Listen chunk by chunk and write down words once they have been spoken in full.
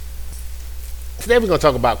Today we're going to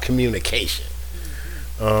talk about communication,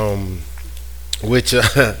 which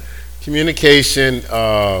communication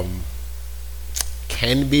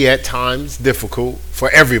can be at times difficult for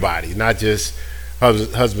everybody, not just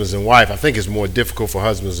husbands and wife. I think it's more difficult for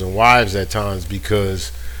husbands and wives at times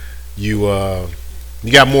because you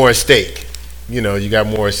got more at stake. You got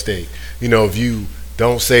more at stake. If you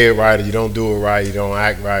don't say it right or you don't do it right, you don't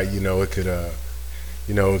act right, it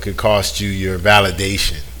could cost you your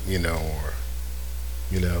validation, or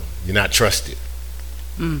you're not trusted.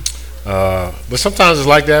 But sometimes it's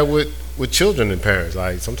like that with children and parents.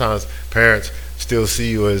 Like sometimes parents still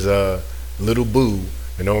see you as a little boo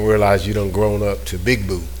and don't realize you done grown up to big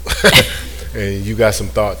boo. And you got some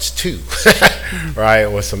thoughts too, right?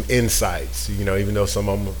 Or some insights, even though some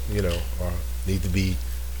of them, need to be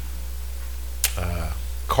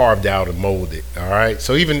carved out and molded, all right?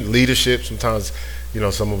 So even leadership, sometimes,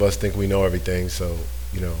 some of us think we know everything, so,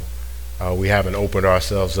 we haven't opened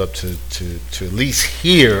ourselves up to at least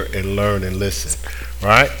hear and learn and listen,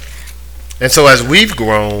 right? And so as we've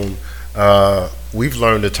grown, we've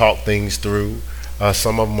learned to talk things through.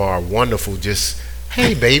 Some of them are wonderful, just,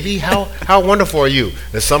 hey, baby, how wonderful are you?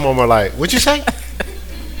 And some of them are like, what'd you say?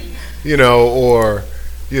 Or,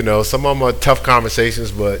 some of them are tough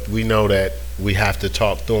conversations, but we know that we have to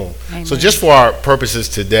talk through them. Amen. So just for our purposes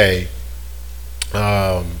today,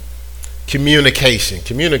 communication,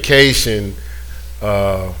 even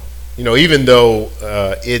though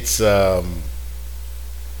it's,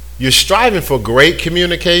 you're striving for great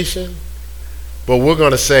communication, but we're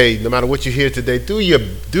going to say, no matter what you hear today, do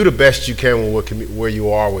the best you can with where you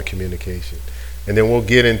are with communication. And then we'll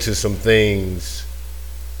get into some things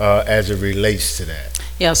as it relates to that.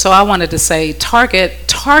 Yeah, so I wanted to say target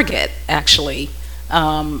actually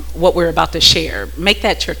what we're about to share. Make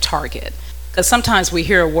that your target. Because sometimes we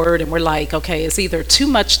hear a word and we're like, okay, it's either too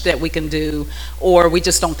much that we can do or we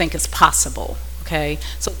just don't think it's possible. Okay,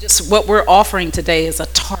 so just what we're offering today is a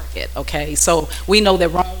target. Okay, so we know that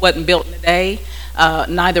Rome wasn't built in a day,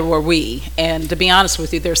 neither were we. And to be honest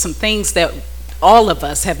with you, there's some things that all of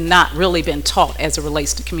us have not really been taught as it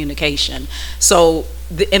relates to communication. So,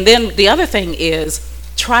 and then the other thing is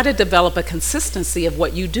try to develop a consistency of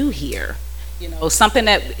what you do here. Something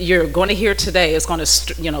that you're going to hear today is going to,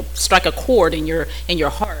 strike a chord in your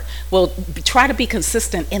heart. Well, try to be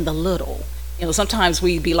consistent in the little. Sometimes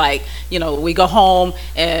we be like, we go home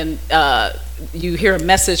and you hear a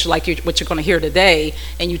message like what you're going to hear today,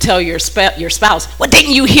 and you tell your spouse, well,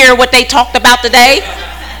 didn't you hear what they talked about today?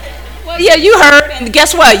 Well, yeah, you heard, and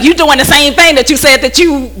guess what? You're doing the same thing that you said that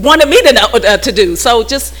you wanted me to know, to do. So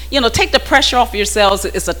just, take the pressure off yourselves.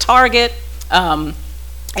 It's a target,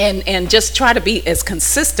 and just try to be as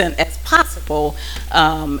consistent as possible,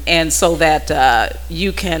 and so that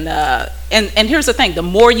you can, and here's the thing, the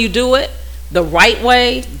more you do it the right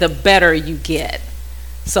way, the better you get.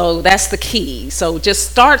 So that's the key. So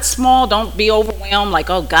just start small. Don't be overwhelmed like,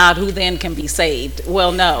 oh God, who then can be saved?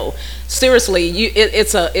 Well, no, seriously,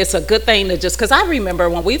 it's a good thing to just, because I remember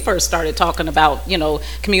when we first started talking about,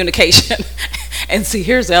 communication, and see,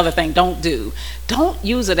 here's the other thing, don't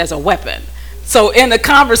use it as a weapon. So in a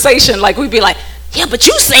conversation, like we'd be like, yeah, but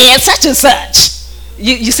you said such and such.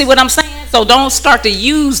 You see what I'm saying? So don't start to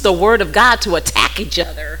use the word of God to attack each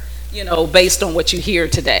other, based on what you hear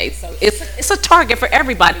today. So it's a target for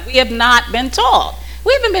everybody. We have not been taught.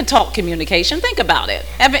 We haven't been taught communication. Think about it.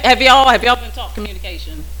 Have y'all been taught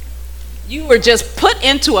communication? You were just put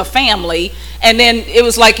into a family, and then it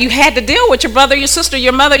was like you had to deal with your brother, your sister,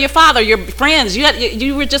 your mother, your father, your friends.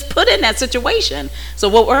 You were just put in that situation. So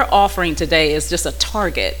what we're offering today is just a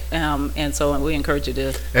target, and so we encourage you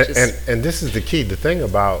to. And this is the key. The thing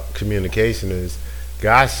about communication is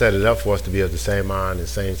God set it up for us to be of the same mind and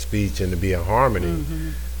same speech and to be in harmony. Mm-hmm.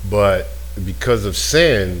 But because of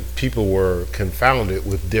sin, people were confounded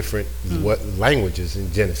with different languages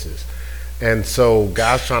in Genesis. And so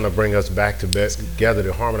God's trying to bring us back together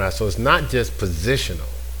to harmonize. So it's not just positional,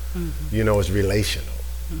 it's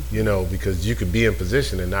relational, because you could be in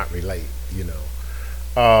position and not relate,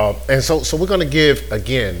 And so we're going to give,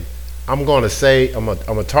 again, I'm going to say, I'm going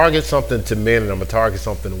to target something to men and I'm going to target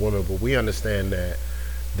something to women, but we understand that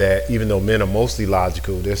even though men are mostly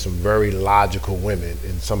logical, there's some very logical women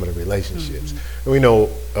in some of the relationships. And we know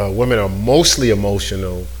women are mostly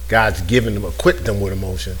emotional. God's equipped them with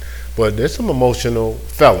emotion. But there's some emotional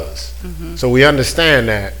fellas. So we understand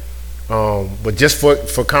that. But just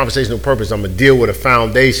for conversational purpose, I'm going to deal with a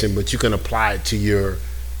foundation, but you can apply it to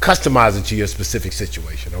customize it to your specific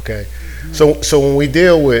situation, okay? So when we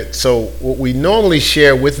deal with, what we normally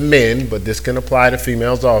share with men, but this can apply to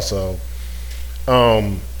females also,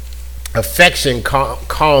 affection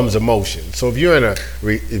calms emotion. So if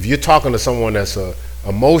you're talking to someone that's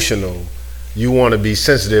emotional, you want to be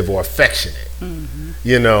sensitive or affectionate.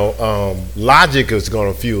 You know, logic is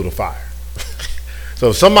going to fuel the fire. So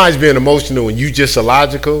if somebody's being emotional and you just are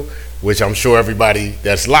logical, which I'm sure everybody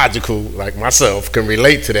that's logical, like myself, can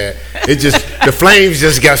relate to that, the flames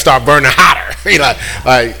just got to start burning hotter.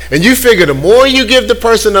 And you figure the more you give the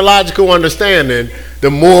person the logical understanding, the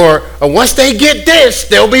more, once they get this,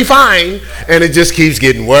 they'll be fine. And it just keeps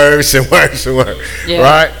getting worse and worse and worse,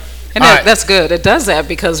 right? And that's good. It does that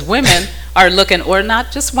because women are looking, or not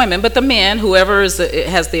just women, but the men, whoever has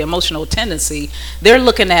the emotional tendency, they're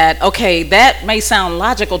looking at, okay, that may sound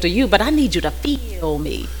logical to you, but I need you to feel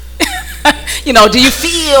me. You know, do you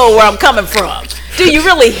feel where I'm coming from? Do you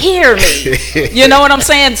really hear me? You know what I'm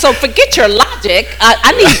saying? So forget your logic.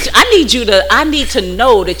 I need to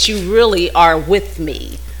know that you really are with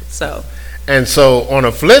me. So. And so on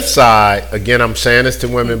the flip side, again, I'm saying this to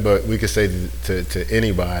women, but we could say to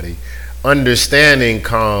anybody, understanding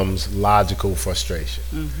calms logical frustration.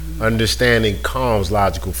 Understanding calms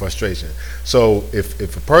logical frustration. So if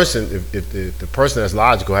the person that's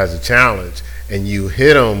logical has a challenge and you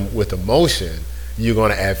hit them with emotion, you're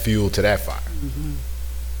going to add fuel to that fire.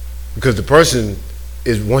 Because the person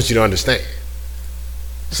wants you to understand.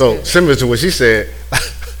 So similar to what she said,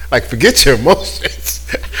 like, forget your emotions.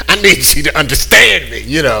 I need you to understand me,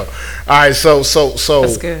 you know. All right, so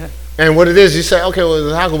That's good. And what it is, you say, okay,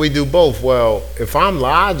 well, how can we do both? Well, if I'm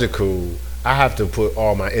logical, I have to put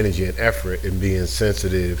all my energy and effort in being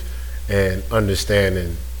sensitive and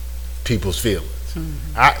understanding people's feelings.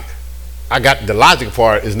 I got the logic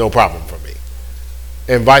part is no problem for me.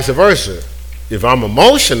 And vice versa. If I'm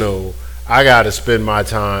emotional, I got to spend my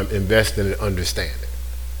time investing in understanding.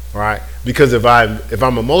 Right? Because if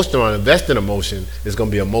I'm emotional and invest in emotion, it's going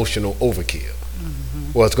to be emotional overkill.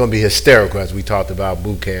 Well, it's going to be hysterical, as we talked about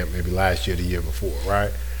boot camp maybe last year, the year before,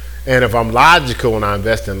 right? And if I'm logical and I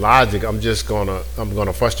invest in logic, I'm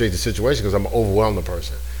gonna frustrate the situation because I'm going to overwhelm the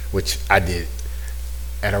person, which I did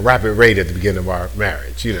at a rapid rate at the beginning of our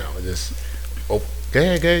marriage. You know, just go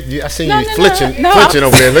ahead. I seen you flinching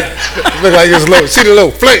over there. Look like it's low. See the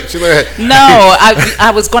little flinch. No,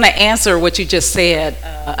 I was going to answer what you just said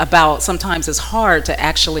about sometimes it's hard to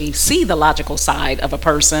actually see the logical side of a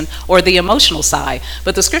person or the emotional side.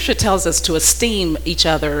 But the scripture tells us to esteem each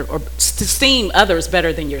other or esteem others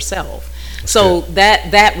better than yourself. So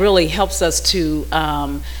that really helps us to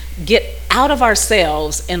get out of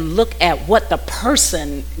ourselves and look at what the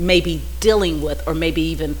person may be dealing with or maybe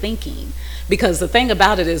even thinking. Because the thing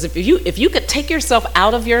about it is, if you could take yourself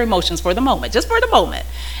out of your emotions for the moment, just for the moment,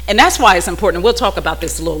 and that's why it's important, we'll talk about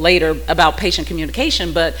this a little later about patient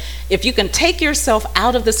communication, but if you can take yourself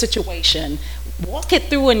out of the situation, walk it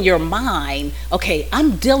through in your mind, okay,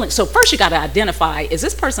 so first you got to identify, is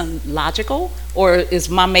this person logical, or is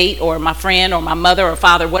my mate or my friend or my mother or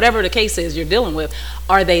father, whatever the case is you're dealing with,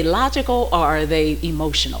 are they logical or are they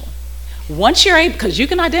emotional? Once you're able, because you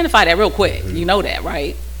can identify that real quick, you know that,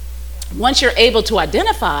 right? Once you're able to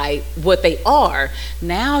identify what they are,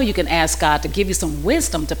 now you can ask God to give you some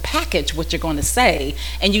wisdom to package what you're going to say.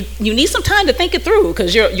 And you need some time to think it through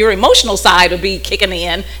because your emotional side will be kicking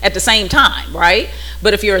in at the same time, right?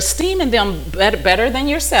 But if you're esteeming them better than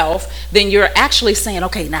yourself, then you're actually saying,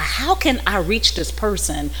 okay, now how can I reach this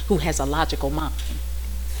person who has a logical mind?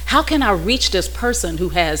 How can I reach this person who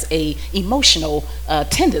has a emotional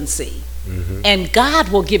tendency? And God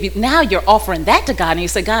will give you, now you're offering that to God and you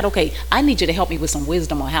say, God, okay, I need you to help me with some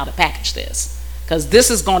wisdom on how to package this. Because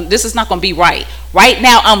this is not going to be right. Right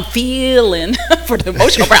now I'm feeling, for the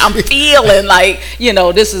emotional part, I'm feeling like,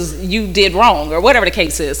 you did wrong or whatever the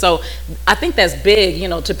case is. So I think that's big,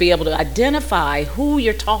 to be able to identify who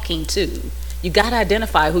you're talking to. You got to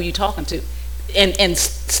identify who you're talking to. And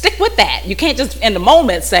stick with that. You can't just in the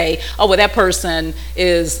moment say, oh, well, that person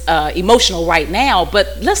is emotional right now.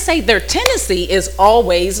 But let's say their tendency is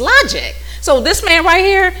always logic. So this man right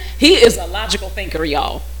here, he is a logical thinker,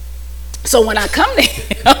 y'all. So when I come to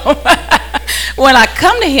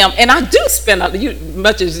him, and I do spend,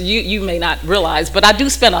 much as you may not realize, but I do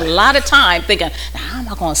spend a lot of time thinking, now how am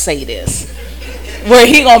I going to say this? Where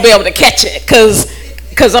he going to be able to catch it?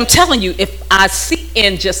 Because I'm telling you, if I see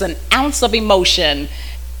in just an ounce of emotion,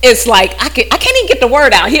 it's like I can't even get the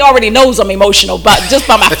word out. He already knows I'm emotional, but just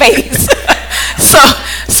by my face.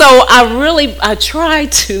 So I try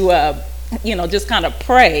to just kind of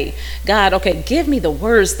pray, God, okay, give me the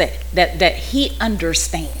words that he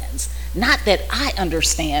understands, not that I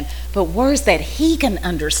understand, but words that he can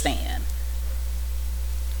understand.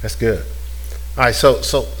 That's good. All right,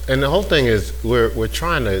 so and the whole thing is we're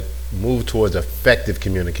trying to move towards effective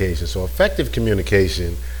communication. So effective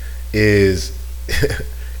communication is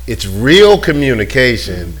it's real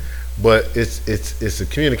communication, but it's a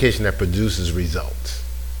communication that produces results,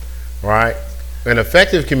 right? And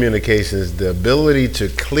effective communication is the ability to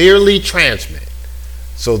clearly transmit.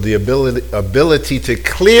 So the ability to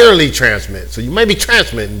clearly transmit. So you may be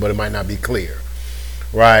transmitting, but it might not be clear,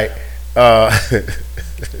 right?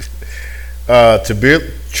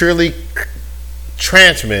 To truly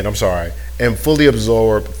transmit, and fully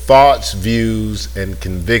absorb thoughts, views, and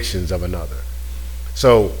convictions of another.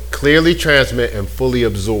 So clearly transmit and fully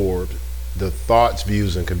absorb the thoughts,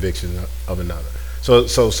 views, and convictions of another. So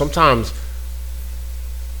sometimes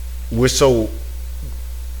we're so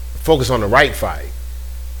focused on the right fight.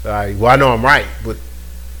 Like, well, I know I'm right, but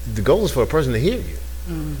the goal is for a person to hear you,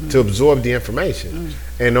 to absorb the information.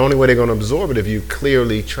 And the only way they're going to absorb it if you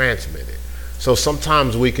clearly transmit it. So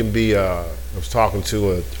sometimes we can be, I was talking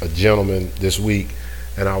to a gentleman this week,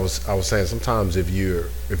 and I was saying sometimes if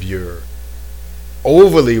you're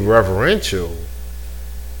overly reverential,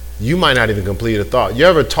 you might not even complete a thought. You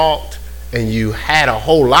ever talked and you had a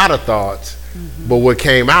whole lot of thoughts, but what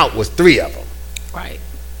came out was 3 of them. Right.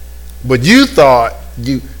 But you thought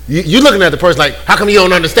you're looking at the person like, how come you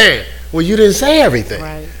don't understand? Well, you didn't say everything.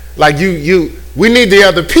 Right. Like we need the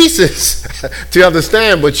other pieces to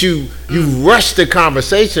understand, but you rushed the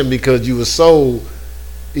conversation because you were so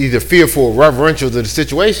either fearful or reverential to the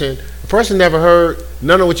situation. The person never heard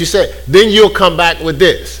none of what you said. Then you'll come back with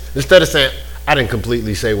this. Instead of saying, I didn't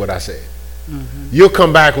completely say what I said. You'll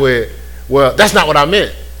come back with, well, that's not what I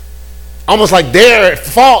meant. Almost like they're at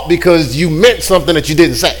fault because you meant something that you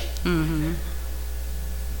didn't say.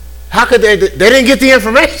 How could they didn't get the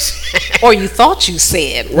information? Or you thought you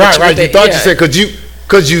said. Right. You thought you said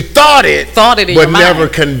because you thought it in but your never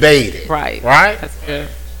mind. conveyed it. Right. That's good.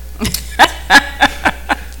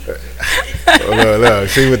 Look.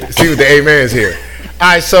 See what the amen is here. All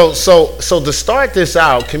right. So to start this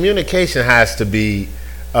out, communication has to be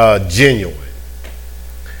genuine.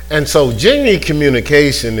 And so genuine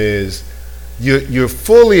communication is you're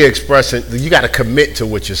fully expressing. You got to commit to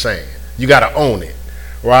what you're saying. You got to own it.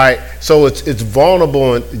 Right? So it's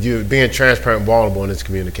vulnerable, and you're being transparent and vulnerable in its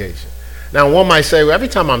communication. Now, one might say, well, every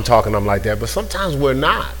time I'm talking, I'm like that, but sometimes we're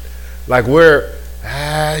not. Like well,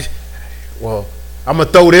 I'm going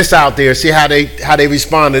to throw this out there, see how they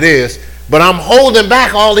respond to this, but I'm holding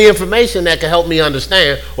back all the information that can help me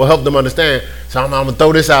understand or help them understand. So I'm going to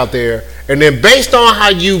throw this out there, and then based on how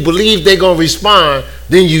you believe they're going to respond,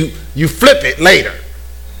 then you flip it later.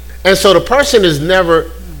 And so the person is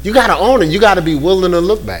never... You got to own it. You got to be willing to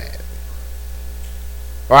look bad.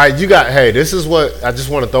 All right, hey, this is what, I just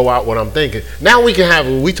want to throw out what I'm thinking. Now we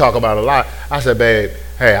talk about a lot. I said, babe,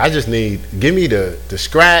 hey, I just give me the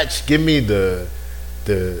scratch, give me the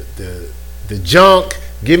junk,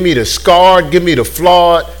 give me the scarred, give me the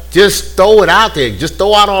flawed. Just throw it out there. Just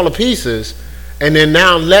throw out all the pieces. And then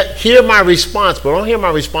now hear my response, but don't hear my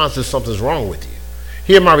response as something's wrong with you.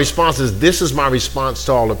 Here my response is, this is my response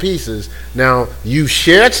to all the pieces. Now, you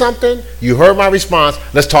shared something, you heard my response,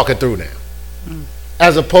 let's talk it through now.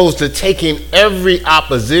 As opposed to taking every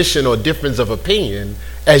opposition or difference of opinion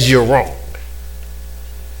as you're wrong.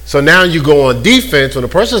 So now you go on defense when the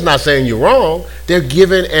person's not saying you're wrong, they're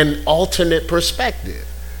given an alternate perspective.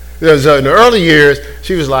 Because in the early years,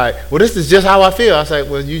 she was like, well, this is just how I feel. I said,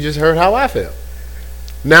 well, you just heard how I feel.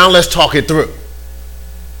 Now let's talk it through.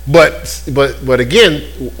 But again,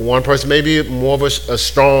 one person may be more of a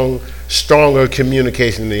stronger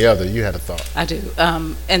communication than the other. You had a thought. I do.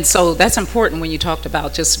 And so that's important when you talked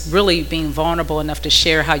about just really being vulnerable enough to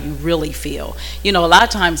share how you really feel. You know, a lot of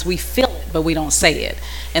times we feel it, but we don't say it.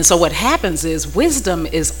 And so what happens is wisdom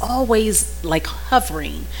is always like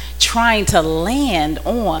hovering, trying to land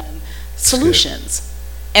on solutions.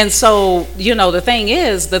 And so, you know, the thing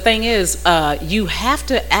is, you have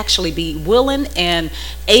to actually be willing and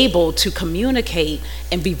able to communicate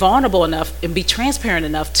and be vulnerable enough and be transparent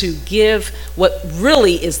enough to give what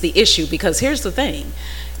really is the issue. Because here's the thing,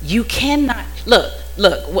 you cannot, look,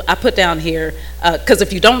 I put down here, because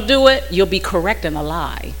if you don't do it, you'll be correcting a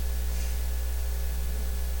lie.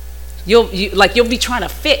 You'll be trying to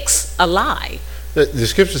fix a lie. The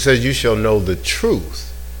scripture says you shall know the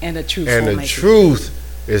truth. And the truth will make you free.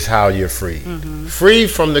 Is how you're free. Free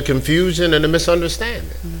from the confusion and the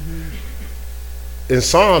misunderstanding. In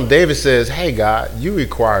Psalm, David says, hey God, you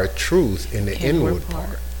require truth in the inward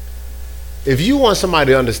part. If you want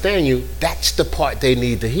somebody to understand you, that's the part they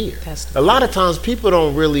need to hear. A lot of times people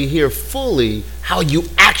don't really hear fully how you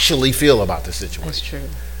actually feel about the situation. That's true.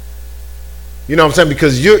 You know what I'm saying?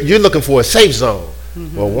 Because you're looking for a safe zone.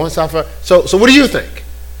 Well, once so what do you think?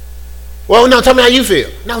 Well, no, tell me how you feel.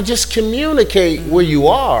 No, just communicate where you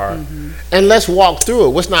are, and let's walk through it.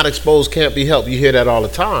 What's not exposed can't be helped. You hear that all the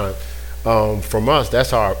time from us.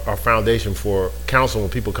 That's our foundation for counseling.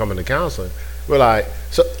 When people come into counseling, we're like,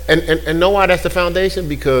 so, and know why that's the foundation?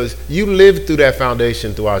 Because you live through that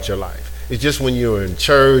foundation throughout your life. It's just when you're in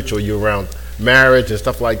church or you're around marriage and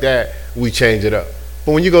stuff like that, we change it up.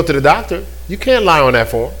 But when you go to the doctor, you can't lie on that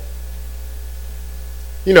form.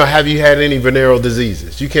 You know, have you had any venereal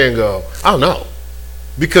diseases? You can't go, oh no,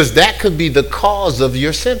 because that could be the cause of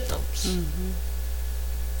your symptoms.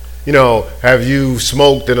 You know, have you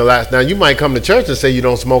smoked in the last, now you might come to church and say you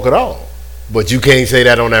don't smoke at all, but you can't say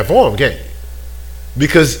that on that form, can you?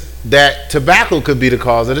 Because that tobacco could be the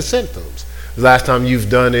cause of the symptoms. The last time you've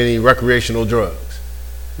done any recreational drugs.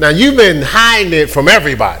 Now you've been hiding it from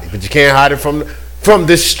everybody, but you can't hide it from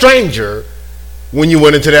this stranger when you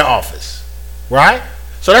went into their office, right?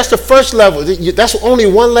 So that's the first level. That's only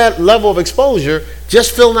one level of exposure,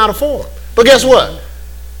 just filling out a form. But guess what?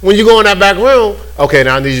 When you go in that back room, okay,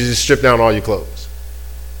 now I need you to strip down all your clothes.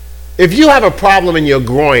 If you have a problem in your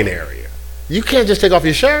groin area, you can't just take off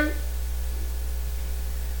your shirt.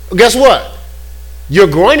 Guess what? Your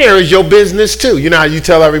groin area is your business too. You know how you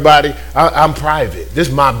tell everybody, I'm private. This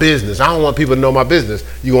is my business. I don't want people to know my business.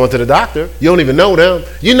 You go into the doctor, you don't even know them.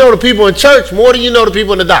 You know the people in church more than you know the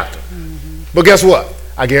people in the doctor. But guess what?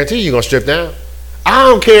 I guarantee you're going to strip down. I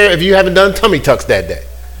don't care if you haven't done tummy tucks that day.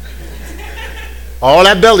 All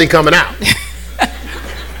that belly coming out.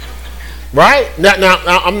 Right? Now,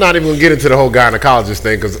 I'm not even going to get into the whole gynecologist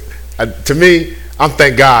thing because to me,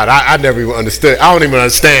 thank God. I never even understood. I don't even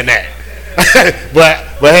understand that.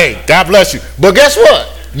 but hey, God bless you. But guess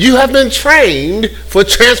what? You have been trained for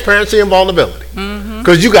transparency and vulnerability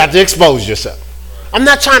because you got to expose yourself. I'm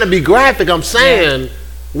not trying to be graphic. I'm saying,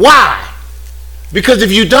 why? Because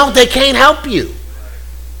if you don't, they can't help you.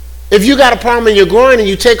 If you got a problem in your groin and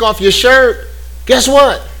you take off your shirt, guess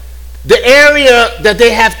what? The area that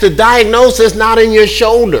they have to diagnose is not in your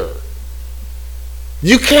shoulder.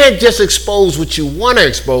 You can't just expose what you want to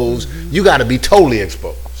expose. You got to be totally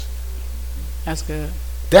exposed. That's good.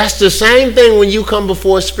 That's the same thing when you come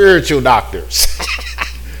before spiritual doctors.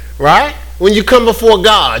 Right? When you come before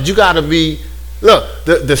God, you got to be, look,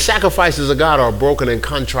 the sacrifices of God are a broken and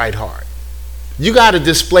contrite heart. You got to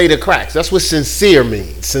display the cracks. That's what sincere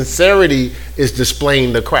means. Sincerity is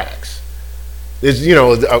displaying the cracks. It's, in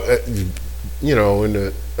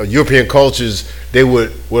the European cultures, they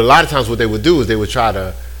would, well, a lot of times what they would do is they would try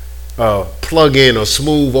to plug in or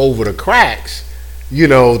smooth over the cracks,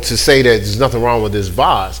 to say that there's nothing wrong with this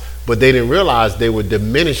vase, but they didn't realize they were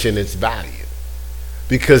diminishing its value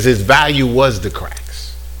because its value was the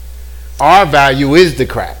cracks. Our value is the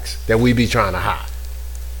cracks that we be trying to hide.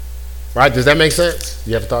 Right? Does that make sense?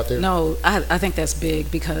 You have a thought there? No, I think that's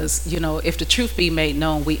big because, if the truth be made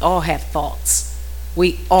known, we all have thoughts.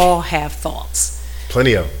 We all have thoughts.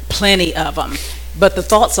 Plenty of them. Plenty of them. But the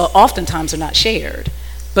thoughts are oftentimes not shared.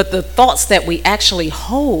 But the thoughts that we actually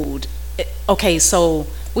hold, okay, so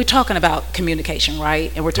we're talking about communication,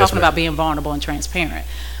 right? And we're talking about being vulnerable and transparent.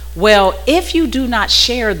 Well, if you do not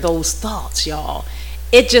share those thoughts, y'all,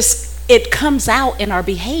 it comes out in our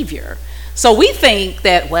behavior. So we think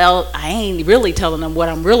that, well, I ain't really telling them what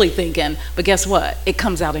I'm really thinking, but guess what? It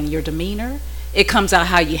comes out in your demeanor. It comes out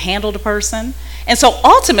how you handle the person. And so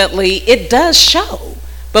ultimately, it does show.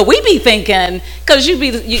 But we be thinking, because you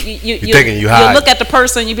look at the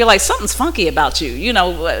person, you be like, something's funky about you.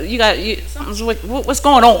 What's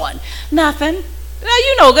going on? Nothing.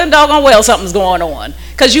 Good doggone well something's going on.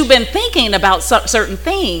 Because you've been thinking about certain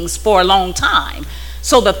things for a long time.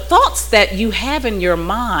 So the thoughts that you have in your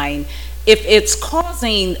mind, if it's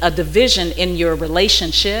causing a division in your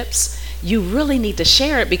relationships, you really need to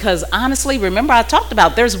share it because honestly, remember I talked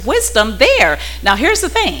about there's wisdom there. Now here's the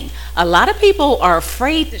thing. A lot of people are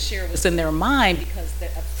afraid to share what's in their mind because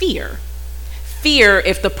of fear. Fear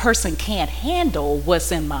if the person can't handle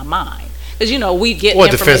what's in my mind. Because we get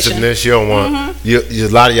information. Defensiveness, you don't want, a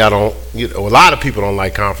lot of y'all don't, a lot of people don't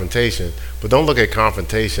like confrontation, but don't look at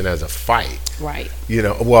confrontation as a fight. Right.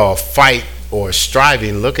 A fight or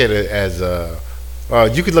striving, look at it as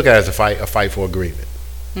you could look at it as a fight for agreement.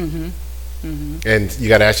 And you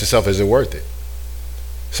got to ask yourself, is it worth it?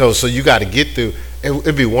 So you got to get through.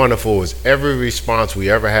 It'd be wonderful if every response we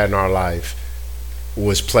ever had in our life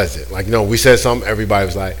was pleasant. Like, we said something, everybody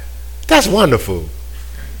was like, that's wonderful.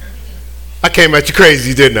 I came at you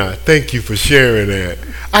crazy, didn't I? Thank you for sharing that.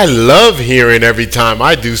 I love hearing every time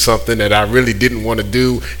I do something that I really didn't want to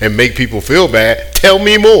do and make people feel bad. Tell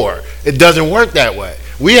me more. It doesn't work that way.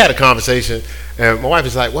 We had a conversation, and my wife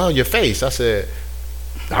was like, well, your face. I said,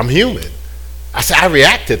 I'm human. I said, I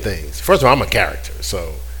react to things. First of all, I'm a character,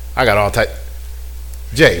 so I got all type.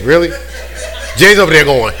 Jay, really? Jay's over there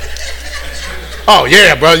going, oh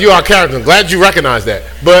yeah, bro, you are a character. I'm glad you recognize that.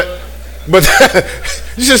 But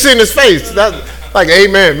you should see in his face. That's like,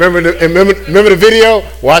 amen. Remember the video?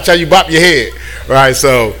 Watch how you bop your head. Right,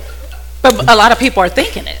 so. But a lot of people are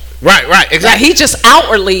thinking it. Right, exactly. Now, he just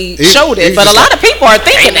outwardly showed it, but a lot of people are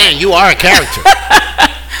thinking it. You are a character.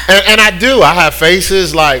 and I do. I have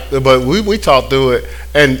faces but we talk through it.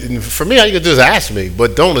 And for me, all you can do is ask me,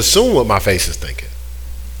 but don't assume what my face is thinking.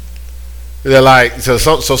 They're like, so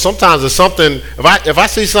sometimes it's something, if I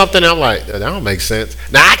see something, I'm like, that don't make sense.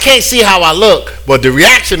 Now, I can't see how I look, but the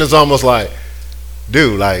reaction is almost like,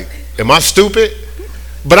 dude, like, am I stupid?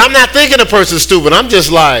 But I'm not thinking the person's stupid. I'm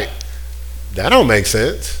just like, that don't make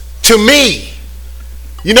sense. To me.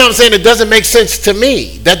 You know what I'm saying? It doesn't make sense to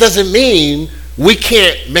me. That doesn't mean we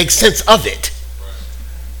can't make sense of it.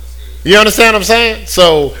 You understand what I'm saying?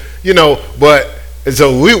 So,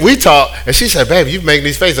 so we talk, and she said, babe, you make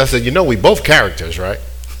these faces. I said, we both characters, right?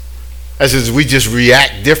 I said, we just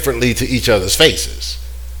react differently to each other's faces.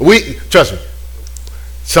 Trust me,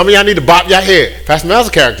 some of y'all need to bop your head. Pastor Mel's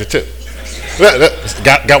a character too.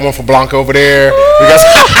 Got one for Blanca over there.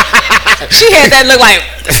 She had that look like.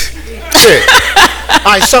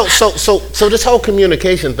 All right, so this whole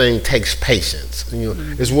communication thing takes patience.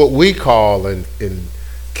 It's what we call in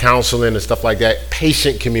counseling and stuff like that,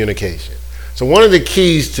 patient communication. So one of the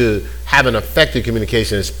keys to having effective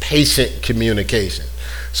communication is patient communication.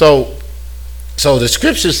 So the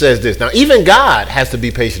scripture says this. Now, even God has to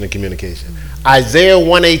be patient in communication. Isaiah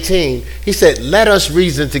 1:18, he said, let us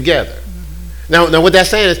reason together. Now what that's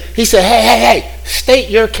saying is, he said, hey, state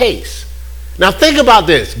your case. Now think about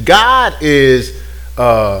this. God is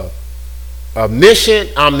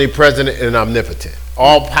omniscient, omnipresent, and omnipotent.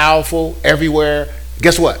 All powerful, everywhere.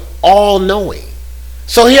 Guess what? All knowing.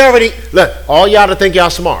 So he already, look, all y'all that think y'all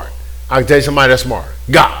smart, I can tell you somebody that's smart.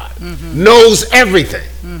 God knows everything.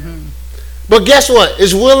 But guess what?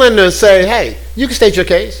 Is willing to say, hey, you can state your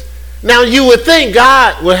case. Now you would think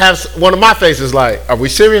God would have one of my faces like, are we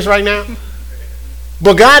serious right now?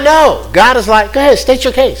 But God knows. God is like, go ahead, state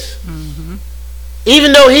your case.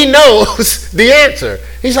 Even though he knows the answer.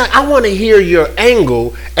 He's like, I want to hear your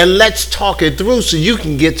angle and let's talk it through so you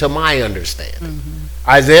can get to my understanding.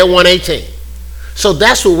 Isaiah 1:18. So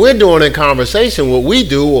that's what we're doing in conversation, what we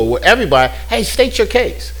do, or with everybody. Hey, state your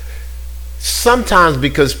case. Sometimes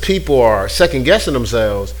because people are second guessing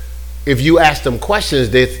themselves, if you ask them questions,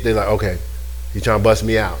 they're like, okay, you trying to bust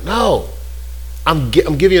me out. No, I'm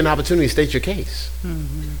giving you an opportunity to state your case.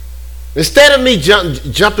 Instead of me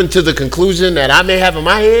jumping to the conclusion that I may have in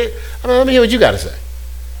my head, let me hear what you got to say.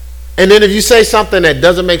 And then if you say something that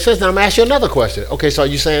doesn't make sense, then I'm going to ask you another question. Okay, so are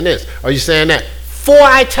you saying this? Are you saying that? Before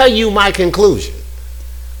I tell you my conclusion,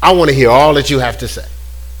 I want to hear all that you have to say.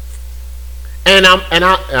 And I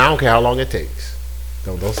don't care how long it takes.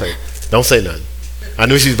 Don't say nothing. I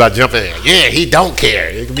knew she was about to jump in. Yeah, he don't care.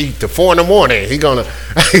 It could be to 4 a.m. He gonna.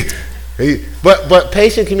 But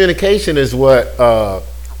patient communication is what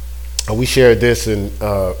we shared this in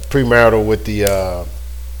premarital with the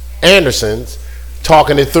Andersons,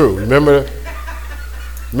 talking it through. Remember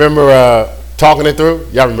talking it through?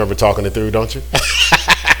 Y'all remember talking it through, don't you?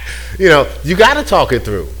 You got to talk it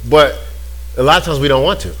through, but a lot of times we don't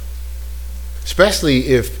want to. Especially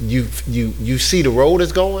if you see the road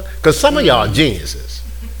it's going, because some of y'all are geniuses.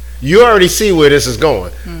 You already see where this is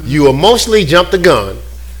going. You emotionally jump the gun,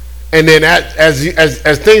 and then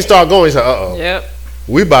as things start going, you say, uh-oh. Yep.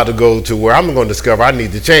 We about to go to where I'm going to discover I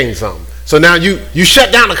need to change something. So now you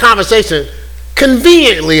shut down the conversation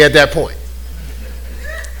conveniently at that point.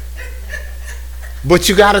 But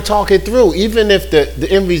you got to talk it through, even if the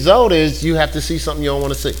end result is you have to see something you don't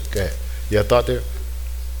want to see. Go ahead. You have a thought there?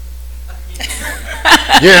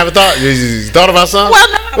 You didn't have a thought? You thought about something? Well,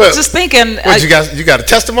 no, I was just thinking. You got a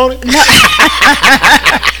testimony? No.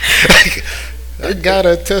 I got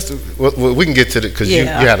a testimony. Well, we can get to it because you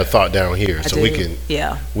had a thought down here, so we can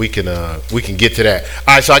get to that.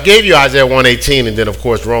 All right, so I gave you Isaiah 1:18, and then of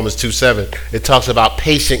course Romans 2:7. It talks about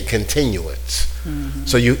patient continuance.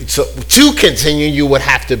 So to continue, you would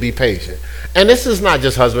have to be patient. And this is not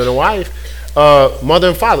just husband and wife, mother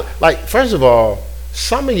and father. Like, first of all,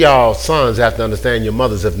 some of y'all sons have to understand your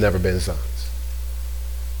mothers have never been sons.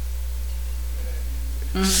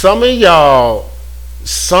 Some of y'all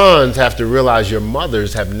sons have to realize your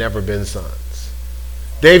mothers have never been sons.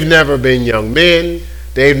 They've never been young men.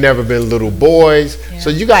 They've never been little boys. Yeah. So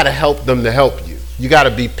you got to help them to help you. You got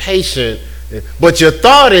to be patient. But your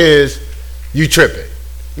thought is, you tripping.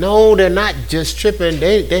 No, they're not just tripping.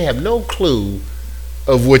 They have no clue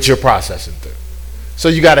of what you're processing through. So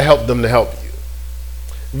you got to help them to help you.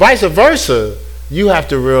 Vice versa, you have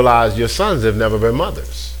to realize your sons have never been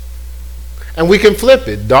mothers. And we can flip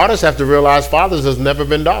it. Daughters have to realize fathers have never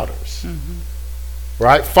been daughters.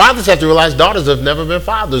 Right? Fathers have to realize daughters have never been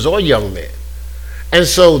fathers or young men. And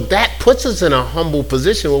so that puts us in a humble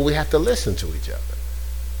position where we have to listen to each other.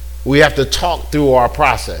 We have to talk through our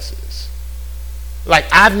processes. Like,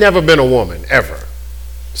 I've never been a woman, ever.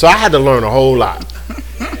 So I had to learn a whole lot.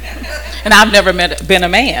 And I've never been a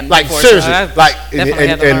man. Like, before, seriously. so Like,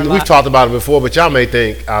 and we've talked about it before, but y'all may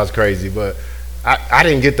think I was crazy, but I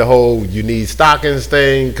didn't get the whole you need stockings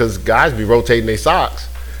thing, because guys be rotating their socks.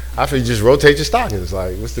 I feel you just rotate your stockings.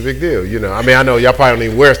 Like, what's the big deal? You know, I mean, I know y'all probably don't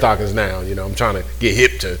even wear stockings now. You know, I'm trying to get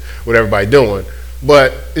hip to what everybody doing.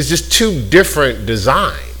 But it's just two different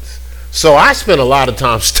designs. So I spent a lot of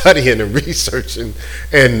time studying and researching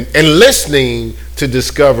and listening to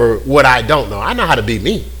discover what I don't know. I know how to be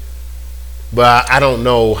me, but I don't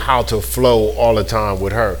know how to flow all the time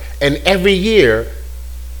with her. And every year,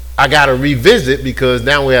 I got to revisit, because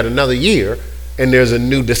now we had another year and there's a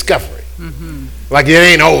new discovery. Like, it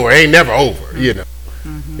ain't over, it ain't never over, you know.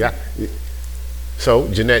 Yeah. So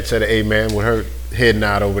Jeanette said amen with her head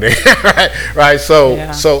nod over there, right? So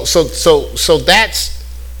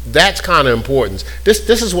that's kind of important.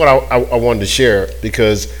 This is what I wanted to share,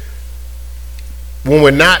 because when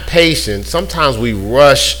we're not patient, sometimes we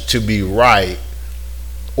rush to be right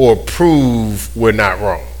or prove we're not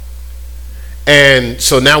wrong. And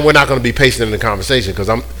so now we're not going to be patient in the conversation, because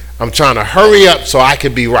I'm trying to hurry up so I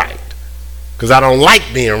can be right, because I don't like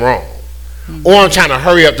being wrong. Or I'm trying to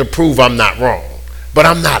hurry up to prove I'm not wrong, but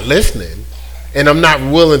I'm not listening, and I'm not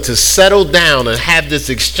willing to settle down and have this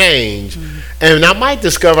exchange. And I might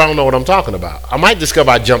discover I don't know what I'm talking about. I might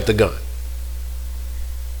discover I jumped the gun.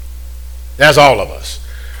 That's all of us,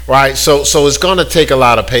 right? So it's going to take a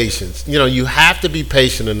lot of patience. You know, you have to be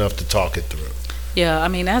patient enough to talk it through. Yeah, I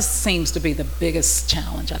mean, that seems to be the biggest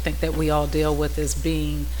challenge I think that we all deal with, is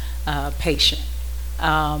being patient.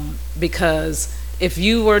 Because if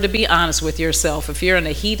you were to be honest with yourself, if you're in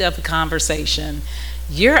the heat of a conversation,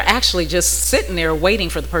 you're actually just sitting there waiting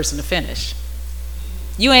for the person to finish.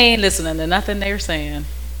 You ain't listening to nothing they're saying.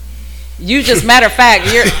 You just, matter of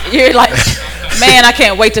fact, you're like, man, I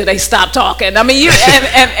can't wait till they stop talking. I mean,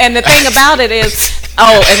 and the thing about it is,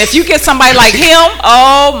 and if you get somebody like him,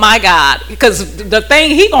 oh my God, because the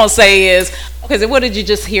thing he gonna say is, okay, so what did you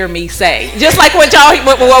just hear me say? Just like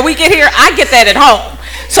what we get here, I get that at home.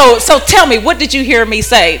 So tell me, what did you hear me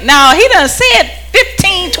say? Now, he done said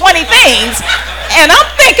 15, 20 things, and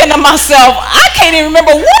I'm thinking to myself, I can't even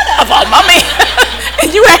remember one of them. I mean,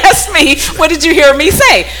 and you asked me, what did you hear me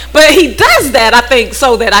say? But he does that, I think,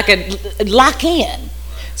 so that I could lock in.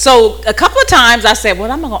 So a couple of times I said,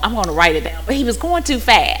 well, I'm going to write it down. But he was going too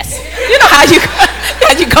fast. You know how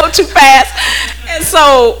you go too fast? And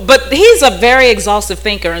so, but he's a very exhaustive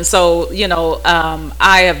thinker. And so, you know,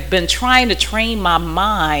 I have been trying to train my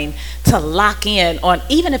mind to lock in on,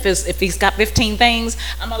 even if he's got 15 things,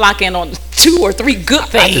 I'm going to lock in on 2 or 3 good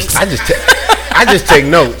things. I just take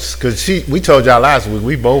notes, because we told y'all last week,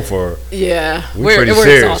 we both are. Yeah. We're pretty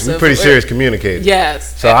serious. Exhaustive. We're pretty serious communicators.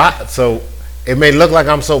 Yes. So it may look like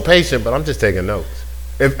I'm so patient, but I'm just taking notes.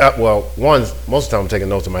 Most of the time I'm taking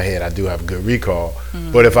notes in my head. I do have a good recall.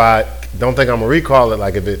 But if I don't think I'm gonna recall it,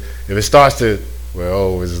 like if it starts to,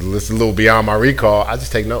 it's a little beyond my recall, I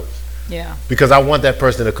just take notes. Yeah. Because I want that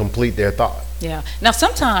person to complete their thought. Yeah. Now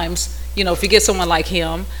sometimes, you know, if you get someone like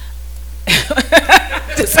him,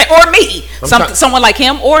 or me, someone like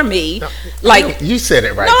him or me, no, like you said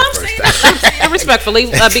it right. No, I'm saying that respectfully,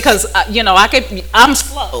 because you know, I'm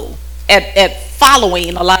slow at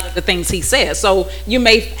following a lot of the things he says. So you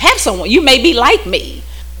may have someone, you may be like me,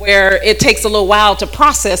 where it takes a little while to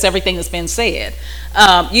process everything that's been said.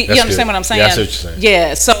 You understand what I'm saying? Yeah, that's what you're saying.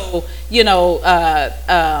 Yeah. So you know.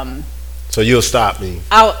 So you'll stop me.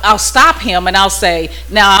 I'll stop him and I'll say,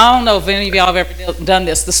 now I don't know if any of y'all have ever done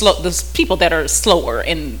this. The people that are slower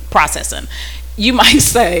in processing, you might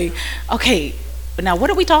say, okay, but now what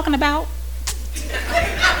are we talking about?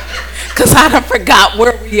 Because I done forgot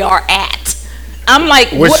where we are at. I'm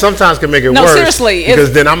like, which sometimes can make it worse. Seriously,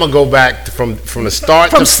 because then I'm gonna go back from the start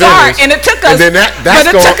to finish, and it took us. And then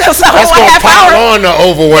that's gonna pile on the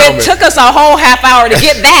overwhelming. It took us a whole half hour to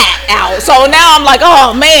get that out. So now I'm like,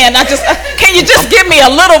 oh man, can you just give me a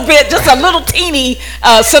little bit, just a little teeny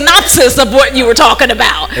synopsis of what you were talking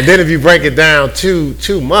about? And then if you break it down too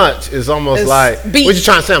much, it's almost like, what you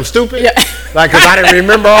trying to say? I'm stupid? Yeah. Like, because I didn't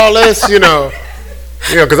remember all this, you know.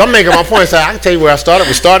 Yeah, because I'm making my point. So I can tell you where I started.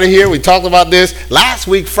 We started here. We talked about this last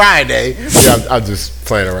week, Friday. Yeah, I'm just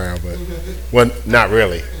playing around, but not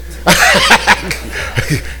really.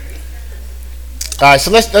 All right,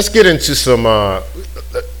 so let's get into some.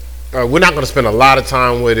 We're not going to spend a lot of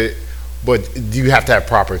time with it, but you have to have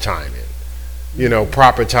proper timing.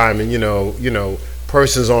 Proper timing.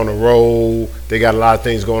 Person's on a roll. They got a lot of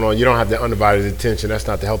things going on. You don't have the undivided attention. That's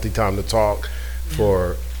not the healthy time to talk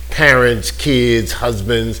for parents, kids,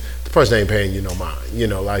 husbands. The person ain't paying you no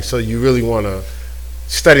mind. So you really want to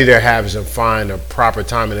study their habits and find a proper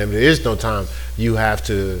time. And if there is no time, you have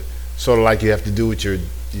to sort of like you have to do with your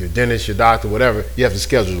dentist, your doctor, whatever. You have to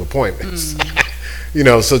schedule appointments.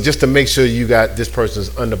 So just to make sure you got this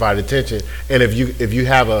person's undivided attention. And if you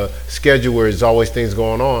have a schedule where there's always things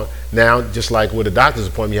going on, now just like with a doctor's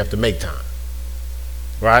appointment, you have to make time,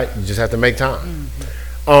 right? You just have to make time.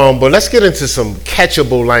 But let's get into some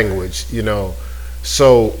catchable language.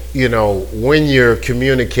 So when you're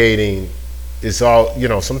communicating, it's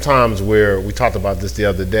all sometimes where we talked about this the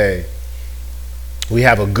other day. We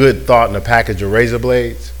have a good thought in a package of razor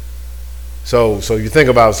blades. So you think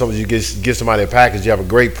about something, you give somebody a package, you have a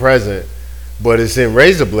great present, but it's in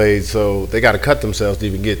razor blades, so they got to cut themselves to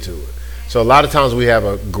even get to it. So a lot of times we have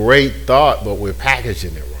a great thought, but we're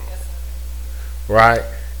packaging it wrong, right?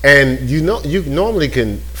 And you normally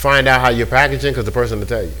can find out how you're packaging because the person will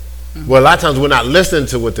tell you. Well, a lot of times we're not listening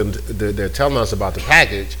to what they're telling us about the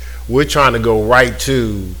package. We're trying to go right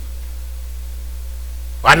to,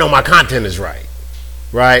 I know my content is right,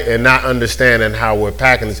 and not understanding how we're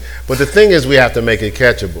packing this. But the thing is, we have to make it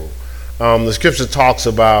catchable. The scripture talks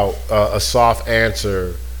about a soft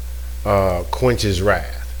answer quenches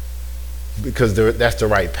wrath, because that's the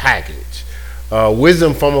right package.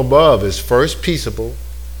 Wisdom from above is first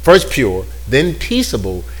pure, then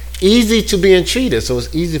peaceable, easy to be entreated, so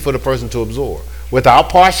it's easy for the person to absorb, without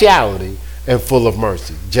partiality and full of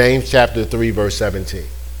mercy. James chapter 3, verse 17.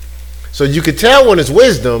 So you could tell when it's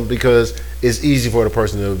wisdom because it's easy for the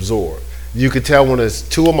person to absorb. You could tell when it's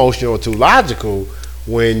too emotional or too logical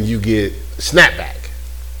when you get snapback.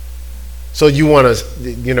 So you want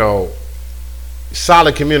to,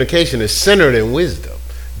 solid communication is centered in wisdom.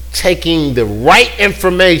 Taking the right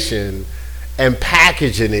information and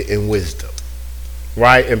packaging it in wisdom,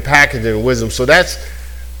 right? And packaging it in wisdom. So that's,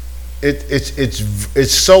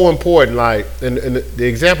 it's so important. Like, and the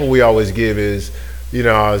example we always give is,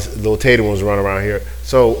 as little Tatum was running around here.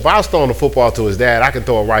 So if I was throwing a football to his dad, I can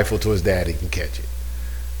throw a rifle to his dad, he can catch it.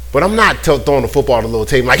 But I'm not throwing a football to little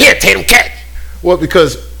Tatum like, here, Tatum, catch. Well,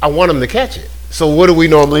 because I want him to catch it. So what do we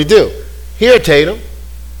normally do? Here, Tatum.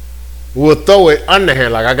 We'll throw it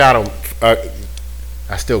underhand, like I got him.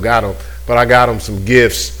 I still got him, but I got him some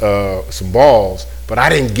gifts, some balls, but I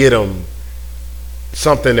didn't get him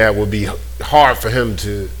something that would be hard for him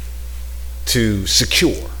to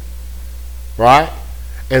secure, right?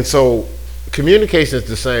 And so communication is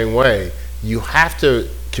the same way. You have to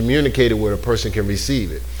communicate it where a person can receive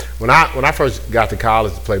it. When I first got to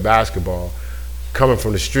college to play basketball, coming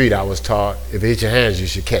from the street, I was taught if it hits your hands, you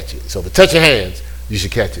should catch it. So if it touch your hands, you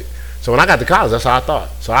should catch it. So when I got to college, that's how I thought.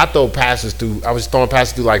 So I was throwing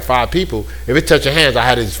passes through like 5 people. If it touched your hands, I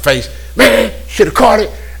had his face, man, should have caught it.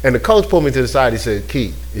 And the coach pulled me to the side. He said,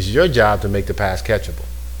 Keith, it's your job to make the pass catchable.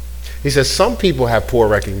 He says, some people have poor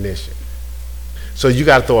recognition. So you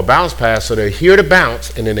got to throw a bounce pass so they're here to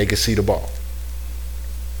bounce and then they can see the ball.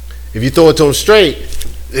 If you throw it to them straight,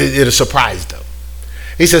 it'll surprise them.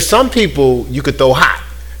 He says, some people you could throw hot.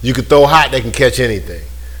 You could throw hot, they can catch anything.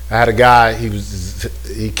 I had a guy,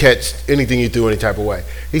 he catch anything you threw any type of way.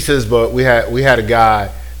 He says, but we had a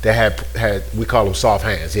guy that had we call him soft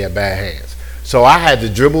hands. He had bad hands. So I had to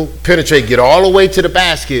dribble, penetrate, get all the way to the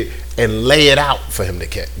basket, and lay it out for him to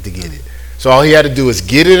get it. So all he had to do is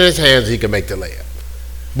get it in his hands, he can make the layup.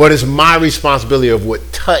 But it's my responsibility of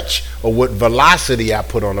what touch or what velocity I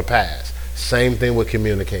put on the pass. Same thing with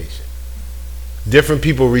communication. Different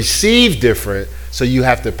people receive different, so you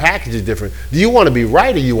have to package it different. Do you want to be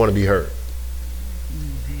right or you want to be heard?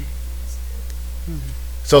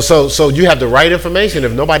 So you have the right information.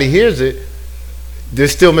 If nobody hears it,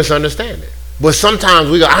 there's still misunderstanding. But sometimes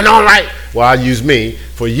we go, I know I'm right. Well, I use me.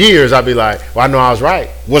 For years, I'd be like, well, I know I was right.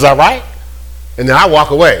 Was I right? And then I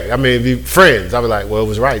walk away. I mean, be friends. I'd be like, well, it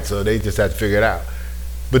was right. So they just had to figure it out.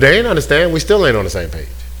 But they ain't understand. We still ain't on the same page.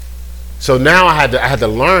 So now I had to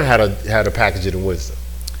learn how to package it in wisdom.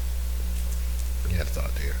 You had a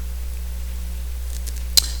thought there.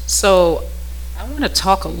 So I want to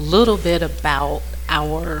talk a little bit about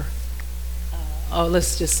our,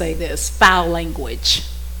 let's just say this, foul language.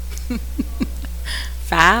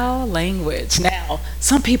 Foul language. Now,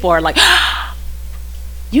 some people are like,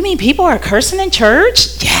 you mean people are cursing in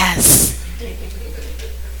church? Yes.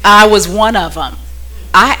 I was one of them.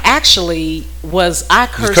 I actually was, I You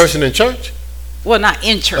was cursed. cursing in church? Well, not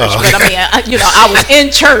in church, Oh. but I mean, I was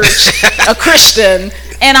in church, a Christian,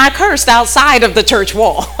 and I cursed outside of the church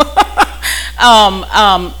wall.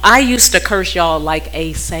 I used to curse y'all like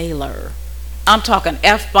a sailor. I'm talking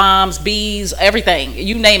F-bombs, B's, everything.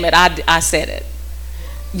 You name it, I said it.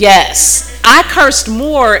 Yes. I cursed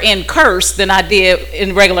more in curse than I did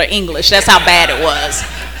in regular English. That's how bad it was.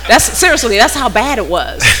 Seriously, that's how bad it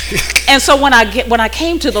was. And so when I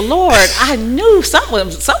came to the Lord, I knew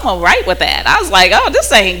someone right with that. I was like, oh,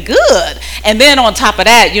 this ain't good. And then on top of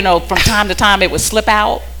that, from time to time it would slip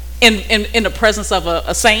out in the presence of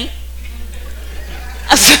a saint.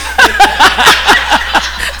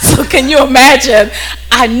 So can you imagine?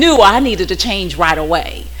 I knew I needed to change right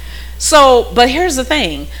away. So, but here's the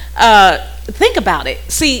thing. Think about it.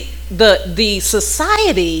 See, the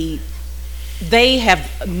society, they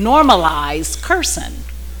have normalized cursing.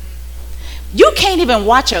 You can't even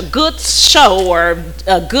watch a good show or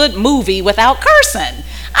a good movie without cursing.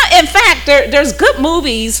 In fact, there's good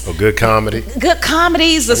movies. Or good comedy. Good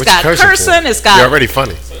comedies. It's What you got cursing. for? It's got. You're already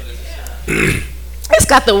funny. It's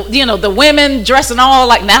got the women dressing all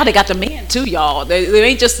like, now they got the men too, y'all. They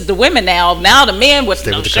ain't just the women now. Now the men with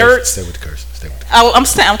no shirts. Stay with the curse. Stay with the curse. Oh,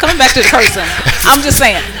 I'm coming back to the cursing. I'm just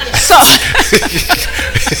saying.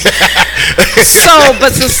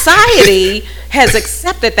 But society has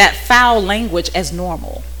accepted that foul language as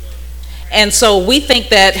normal. And so we think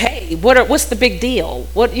that, hey, what's the big deal?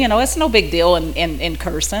 It's no big deal in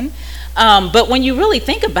cursing. But when you really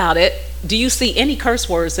think about it, do you see any curse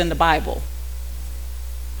words in the Bible?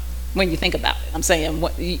 When you think about it, I'm saying,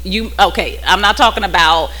 okay, I'm not talking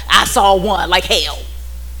about, I saw one, like hell.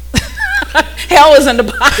 Hell is in the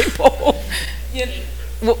Bible.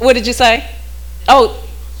 What did you say? Oh,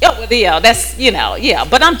 yeah, that's, yeah.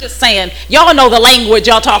 But I'm just saying, y'all know the language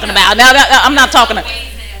y'all talking about. Now, I'm not talking about,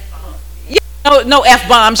 no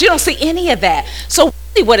F-bombs. You don't see any of that. So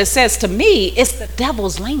really what it says to me is the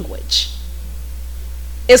devil's language.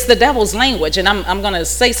 It's the devil's language. And I'm going to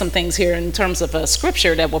say some things here in terms of a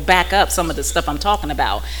scripture that will back up some of the stuff I'm talking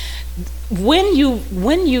about. When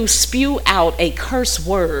you spew out a curse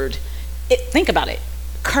word, think about it,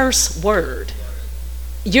 curse word.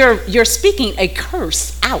 You're speaking a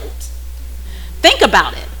curse out. Think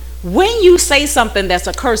about it. When you say something that's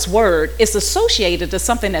a curse word, it's associated to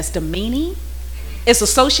something that's demeaning. It's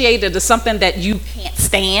associated to something that you can't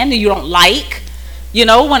stand, you don't like.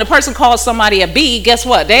 When a person calls somebody a bee, guess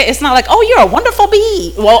what? It's not like, oh, you're a wonderful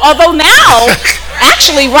bee. Well, although now,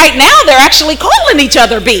 right now, they're actually calling each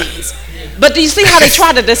other bees. But do you see how they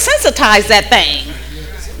try to desensitize that thing?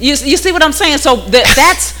 You see what I'm saying? So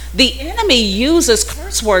that's the enemy uses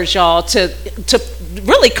curse words, y'all, to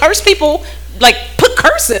really curse people, like put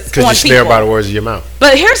curses on people. Because you snare by the words of your mouth.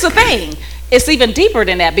 But here's the thing. It's even deeper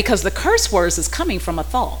than that, because the curse words is coming from a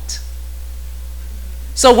thought.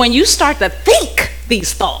 So when you start to think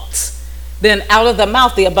these thoughts, then out of the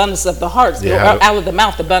mouth, the abundance of the heart, out of the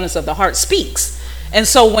mouth, the abundance of the heart speaks. And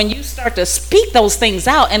so when you start to speak those things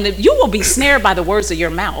out, and you will be snared by the words of your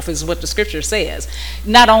mouth, is what the scripture says.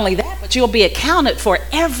 Not only that, but you'll be accounted for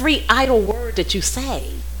every idle word that you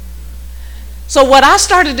say. So what I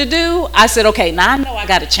started to do, I said, okay, now I know I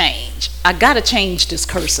got to change. I got to change this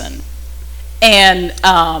cursing. And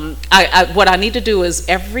what I need to do is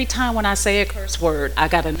every time when I say a curse word, I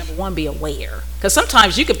got to, number one, be aware. Because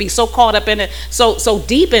sometimes you could be so caught up in it, so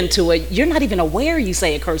deep into it, you're not even aware you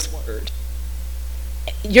say a curse word.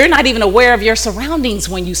 You're not even aware of your surroundings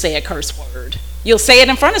when you say a curse word. You'll say it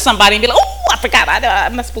in front of somebody and be like, oh, I forgot,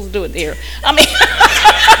 I'm not supposed to do it there. I mean,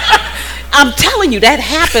 I'm telling you, that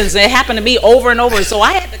happens. It happened to me over and over. So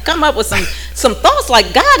I had to come up with some thoughts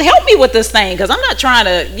like, God, help me with this thing, because I'm not trying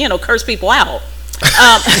to, curse people out.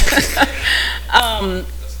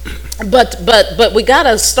 But we got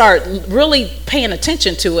to start really paying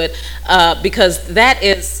attention to it, because that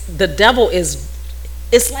is, the devil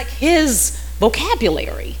it's like his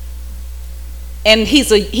vocabulary. And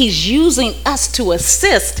he's using us to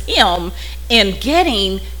assist him in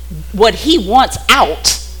getting what he wants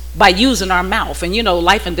out by using our mouth. And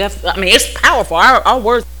life and death, I mean, it's powerful. Our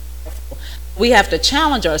words are powerful. We have to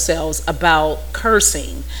challenge ourselves about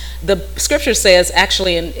cursing. The scripture says,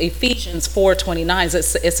 actually in Ephesians 4:29,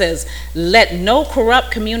 it says, let no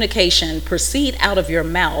corrupt communication proceed out of your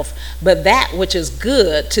mouth, but that which is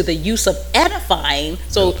good to the use of edifying.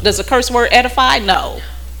 So does the curse word edify? No.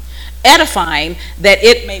 Edifying, that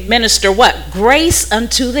it may minister what? Grace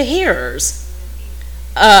unto the hearers.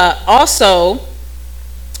 Also,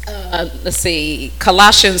 let's see,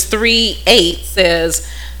 Colossians 3:8 says,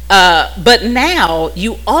 But now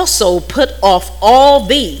you also put off all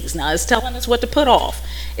these. Now it's telling us what to put off.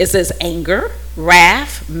 It says anger,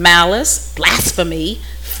 wrath, malice, blasphemy,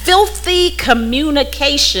 filthy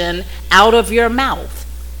communication out of your mouth.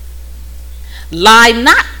 Lie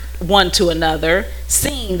not one to another,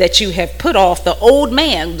 seeing that you have put off the old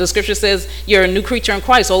man. The scripture says you're a new creature in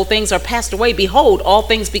Christ. Old things are passed away. Behold, all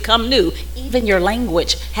things become new. Even your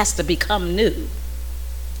language has to become new.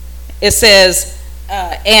 It says,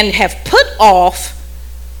 and have put on,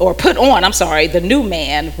 the new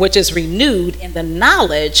man, which is renewed in the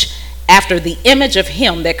knowledge after the image of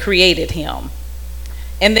him that created him.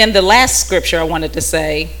 And then the last scripture I wanted to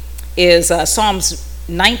say is Psalms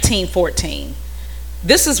 19:14.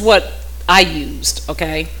 This is what I used,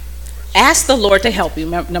 okay? Ask the Lord to help you.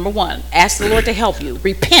 Number one, ask the Lord to help you.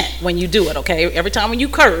 Repent when you do it, okay? Every time when you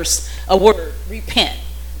curse a word, repent.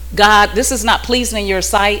 God, this is not pleasing in your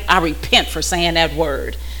sight. I repent for saying that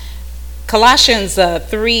word. Colossians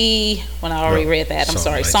 3, when I already read that, I'm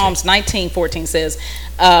sorry. Psalms 19:14 says,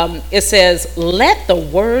 it says, let the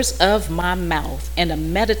words of my mouth and the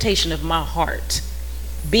meditation of my heart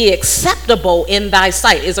be acceptable in thy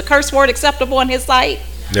sight. Is a curse word acceptable in his sight?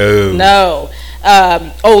 No.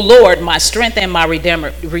 Oh Lord, my strength and my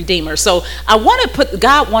redeemer. So I want to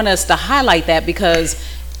God want us to highlight that, because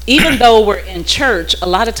even though we're in church, a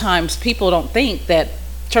lot of times people don't think that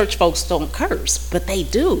church folks don't curse, but they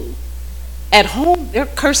do. At home, they're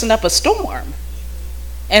cursing up a storm.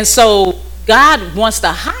 And so God wants to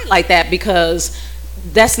highlight that, because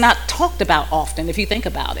that's not talked about often if you think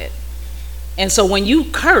about it. And so when you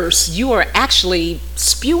curse, you are actually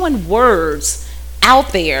spewing words out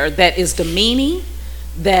there that is demeaning,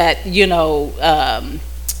 that, is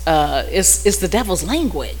the devil's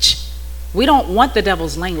language. We don't want the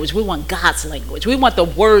devil's language. We want God's language. We want the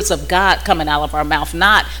words of God coming out of our mouth,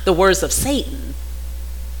 not the words of Satan.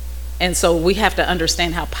 And so we have to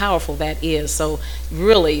understand how powerful that is. So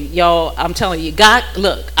really, y'all, I'm telling you, God,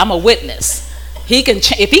 look, I'm a witness.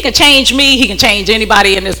 If he can change me, he can change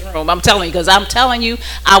anybody in this room. I'm telling you, because I'm telling you,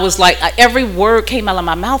 I was like, every word came out of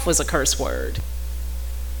my mouth was a curse word.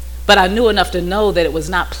 But I knew enough to know that it was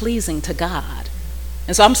not pleasing to God.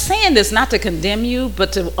 And so I'm saying this not to condemn you,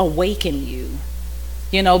 but to awaken you,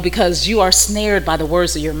 because you are snared by the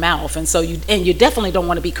words of your mouth. And so you definitely don't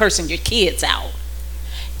want to be cursing your kids out.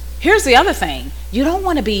 Here's the other thing. You don't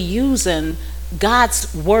want to be using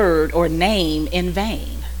God's word or name in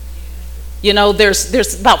vain.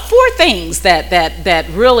 There's about 4 things that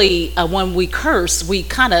really, when we curse, we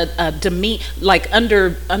kind of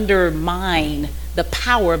undermine the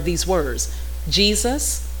power of these words.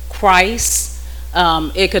 Jesus, Christ,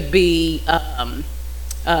 it could be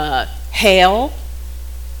hell,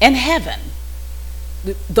 and heaven.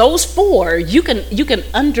 Those 4, you can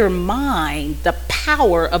undermine the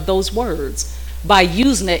power of those words by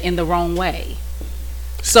using it in the wrong way.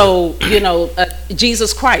 So,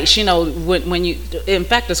 Jesus Christ, when you, in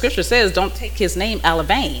fact, the scripture says, don't take his name out of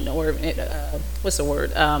vain, or what's the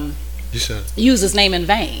word? Use his name in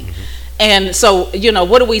vain. Mm-hmm. And so,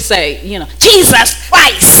 what do we say? Jesus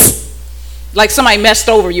Christ! Like somebody messed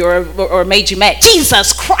over you or made you mad.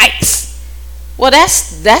 Jesus Christ! Well,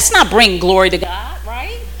 that's not bringing glory to God,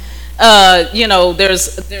 right?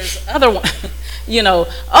 There's other one,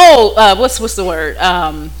 what's the word?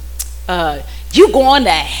 You going to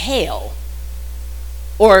hell,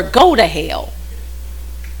 or go to hell.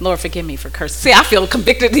 Lord, forgive me for cursing. See, I feel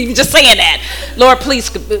convicted even just saying that. Lord, please.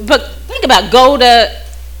 But think about go to,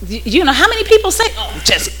 how many people say,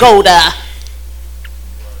 just go to.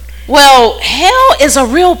 Well, hell is a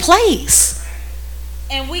real place.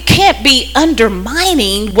 And we can't be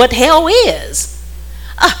undermining what hell is.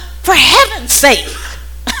 For heaven's sake.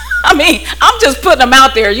 I'm just putting them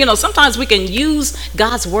out there. Sometimes we can use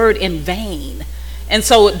God's word in vain. And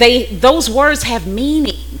so those words have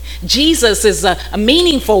meaning. Jesus is a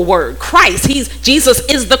meaningful word. Christ, Jesus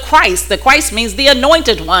is the Christ. The Christ means the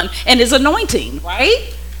anointed one and his anointing,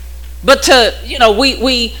 right? But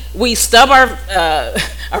we stub our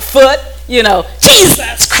foot,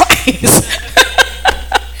 Jesus Christ.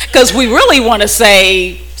 Because we really want to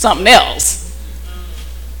say something else.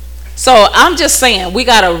 So I'm just saying, we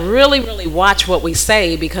got to really, really watch what we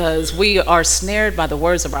say, because we are snared by the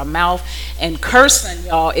words of our mouth, and cursing,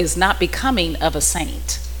 y'all, is not becoming of a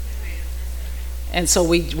saint. And so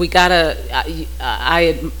we got to,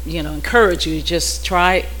 I encourage you, just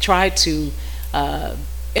try to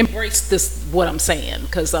embrace this, what I'm saying,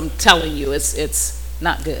 because I'm telling you, it's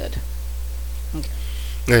not good. Okay.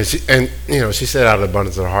 And she said, out of the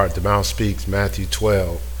abundance of the heart, the mouth speaks, Matthew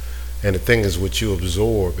 12. And the thing is, what you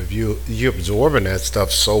absorb, if you're absorbing that stuff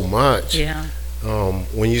so much,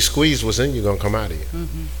 when you squeeze what's in you, gonna come out of you.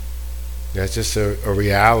 That's just a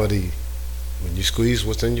reality. When you squeeze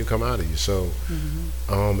what's in you, come out of you. So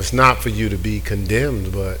it's not for you to be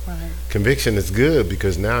condemned, but conviction is good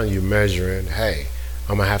because now you're measuring, hey,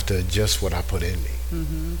 I'm gonna have to adjust what I put in me.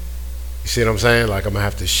 You see what I'm saying? Like I'm gonna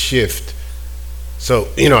have to shift. So,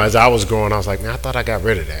 as I was growing, I was like, man, I thought I got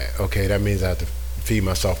rid of that. Okay, that means I have to feed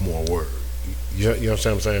myself more word. You know what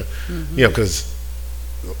I'm saying? Because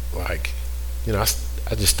like, I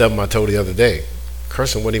just stubbed my toe the other day.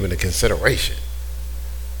 Cursing wasn't even a consideration.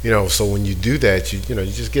 So when you do that, you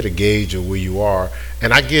just get a gauge of where you are.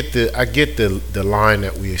 And I get the line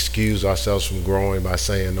that we excuse ourselves from growing by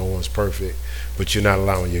saying no one's perfect, but you're not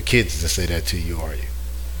allowing your kids to say that to you, are you?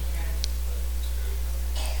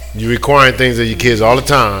 You're requiring things of your kids all the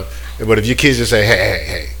time, but if your kids just say,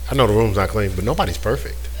 hey, I know the room's not clean, but nobody's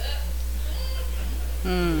perfect.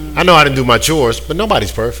 I know I didn't do my chores, but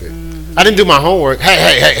nobody's perfect. I didn't do my homework.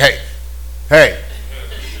 Hey.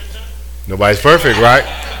 Nobody's perfect, right?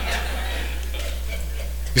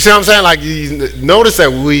 You see what I'm saying? Like, you notice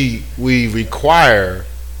that we require.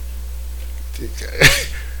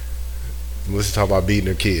 Let's talk about beating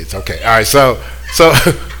their kids. Okay, all right. So,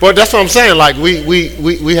 but that's what I'm saying. Like,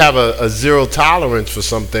 we have a zero tolerance for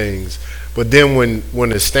some things, but then when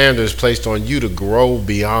the standard is placed on you to grow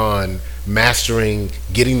beyond mastering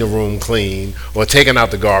getting the room clean or taking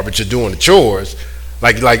out the garbage or doing the chores,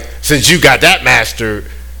 like since you got that mastered,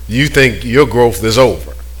 you think your growth is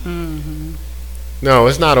over. No,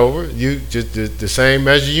 it's not over. You just the same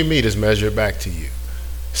measure you meet is measured back to you.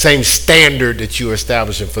 Same standard that you're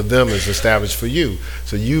establishing for them is established for you.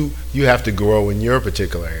 So you have to grow in your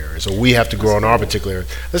particular area. So we have to grow in our particular area.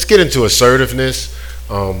 Let's get into assertiveness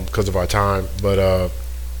because of our time. But all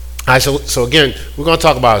right, so again, we're going to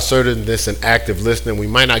talk about assertiveness and active listening. We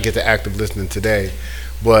might not get to active listening today,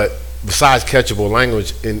 but besides catchable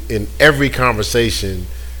language, in every conversation,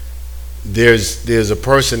 there's a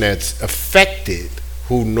person that's affected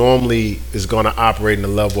who normally is going to operate in a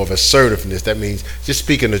level of assertiveness. That means just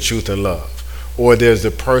speaking the truth in love. Or there's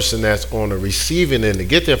the person that's on the receiving end to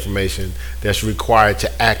get the information that's required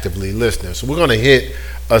to actively listen. So we're going to hit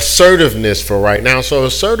assertiveness for right now. So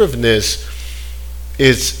assertiveness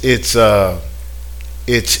it's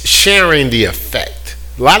sharing the effect.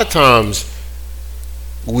 A lot of times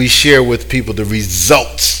we share with people the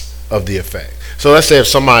results of the effect. So let's say if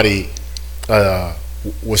somebody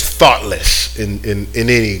was thoughtless in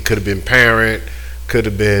any, could have been parent, could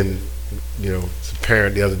have been,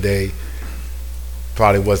 parent the other day,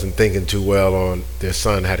 probably wasn't thinking too well on their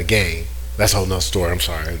son had a game. That's a whole nother story. I'm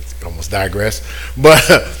sorry, I almost digress.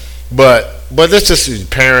 But let's just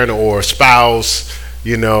parent or spouse,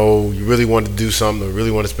 you really want to do something or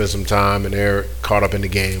really want to spend some time and they're caught up in the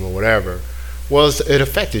game or whatever. Well, it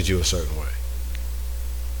affected you a certain way,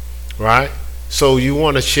 right? So you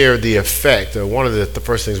want to share the effect. One of the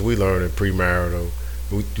first things we learned in premarital,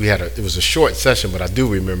 it was a short session, but I do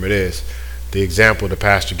remember this. The example the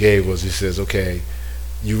pastor gave was, he says, okay,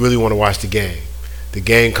 you really want to watch the game. The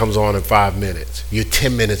game comes on in 5 minutes. You're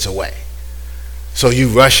 10 minutes away. So you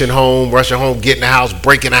rushing home, get in the house,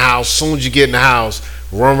 break in the house. As soon as you get in the house,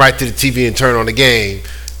 run right to the TV and turn on the game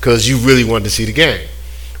because you really wanted to see the game.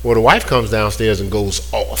 Well, the wife comes downstairs and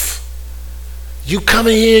goes off. You come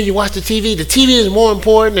in here, you watch the TV is more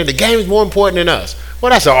important and the game is more important than us. Well,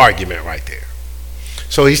 that's an argument right there.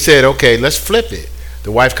 So he said, okay, let's flip it.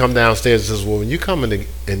 The wife comes downstairs and says, well, when you come in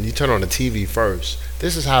and you turn on the TV first,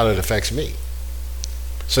 this is how it affects me.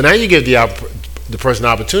 So now you give the person the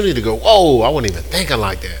opportunity to go, whoa, I wasn't even thinking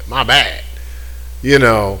like that. My bad.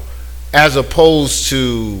 As opposed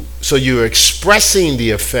to, so you're expressing the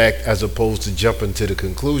effect as opposed to jumping to the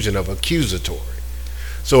conclusion of accusatory.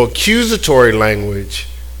 So accusatory language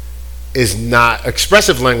is not,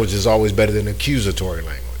 expressive language is always better than accusatory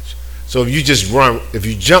language. So if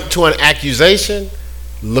you jump to an accusation,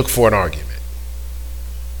 look for an argument.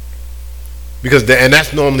 Because, and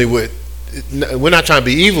that's normally what, we're not trying to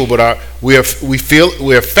be evil, but we feel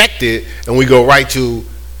we're affected and we go right to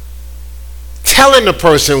telling the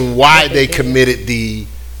person why they committed the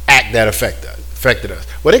act that affected us.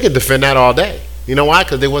 Well, they could defend that all day. You know why?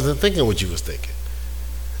 Because they wasn't thinking what you was thinking.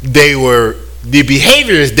 The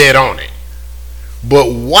behavior is dead on it.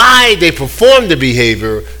 But why they perform the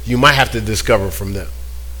behavior, you might have to discover from them.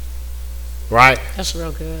 Right? That's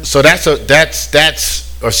real good. So that's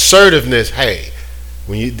assertiveness. Hey,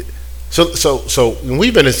 when you so when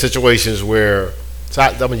we've been in situations where, so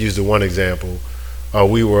I'm gonna use the one example.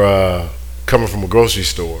 We were coming from a grocery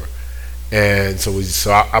store, and so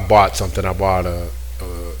I bought something. I bought a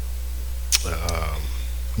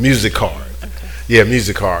music card. Okay. Yeah,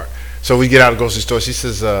 music card. So we get out of the grocery store. She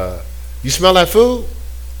says, "You smell that food?"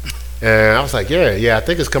 And I was like, "Yeah, I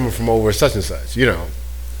think it's coming from over such and such."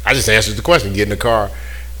 I just answered the question. Get in the car.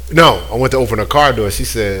 No, I went to open her car door. She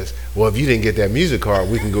says, "Well, if you didn't get that music card,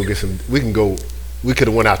 we can go get some. We could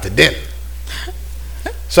have went out to dinner."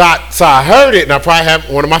 So I heard it, and I probably had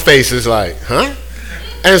one of my faces like, "Huh?"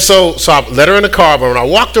 And so I let her in the car. But when I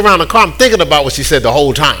walked around the car, I'm thinking about what she said the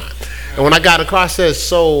whole time. And when I got in the car, I said,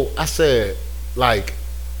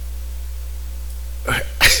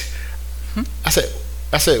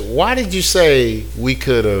 I said, why did you say we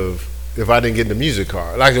could have if I didn't get the music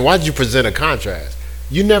card? Like, why did you present a contrast?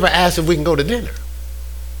 You never asked if we can go to dinner.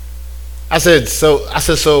 I said,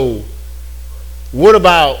 so what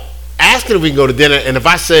about asking if we can go to dinner? And if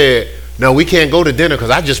I said, no, we can't go to dinner because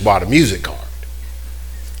I just bought a music card.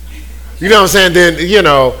 You know what I'm saying? Then,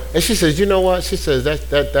 and she says, you know what? She says,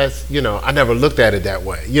 that's I never looked at it that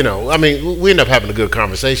way. I mean, we ended up having a good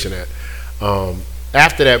conversation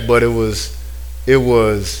after that, but it was,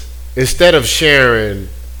 instead of sharing,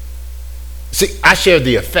 I shared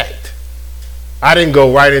the effect. I didn't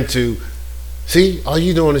go right into, see, all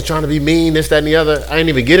you doing is trying to be mean, this, that, and the other. I didn't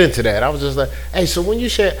even get into that. I was just like, hey, so when you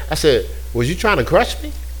shared, I said, was you trying to crush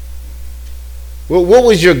me? Well, what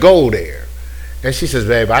was your goal there? And she says,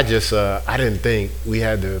 babe, I didn't think we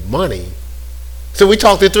had the money. So we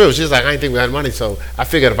talked it through. She's like, I didn't think we had money. So I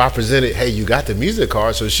figured if I presented, hey, you got the music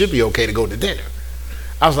card, so it should be okay to go to dinner.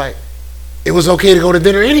 I was like, it was okay to go to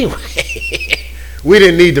dinner anyway. We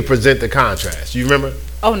didn't need to present the contrast. You remember?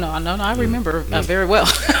 Oh, no, I remember very well.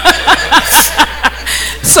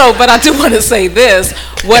 So, but I do want to say this,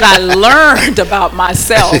 what I learned about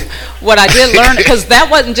myself, what I did learn, because that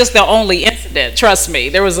wasn't just the only incident, trust me.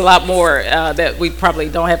 There was a lot more that we probably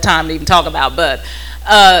don't have time to even talk about, but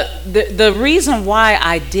the reason why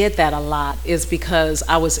I did that a lot is because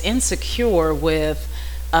I was insecure with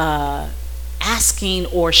asking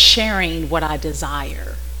or sharing what I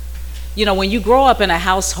desire. When you grow up in a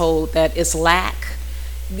household that is lack,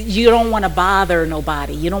 you don't want to bother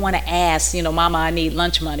nobody. You don't want to ask, mama, I need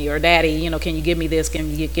lunch money, or daddy, can you give me this,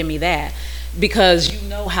 can you give me that? Because you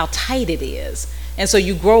know how tight it is. And so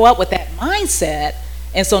you grow up with that mindset.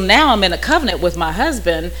 And so now I'm in a covenant with my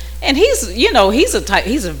husband, and he's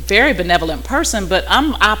a very benevolent person, but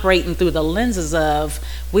I'm operating through the lenses of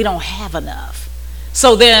we don't have enough.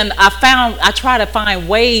 So then I try to find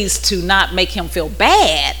ways to not make him feel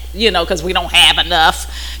bad, because we don't have enough,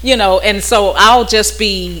 and so I'll just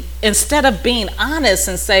be, instead of being honest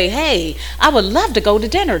and say, hey, I would love to go to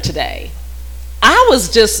dinner today, I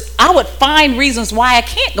would find reasons why I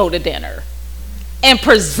can't go to dinner and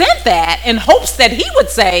present that in hopes that he would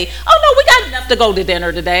say, oh no, we got enough to go to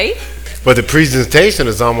dinner today. But the presentation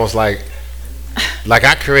is almost like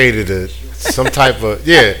I created some type of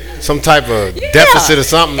deficit or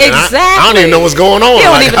something. Exactly. And I don't even know what's going on. You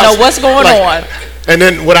don't even know what's going on. And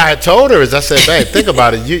then what I had told her is, I said, babe, think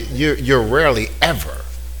about it. You're rarely ever.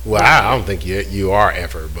 Well, I don't think you are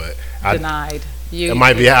ever, but denied. I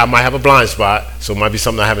might have a blind spot, so it might be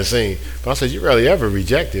something I haven't seen. But I said, you rarely ever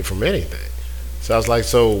rejected from anything. So I was like,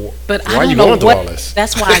 why are you going through all this?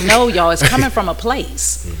 That's why I know, y'all, it's coming from a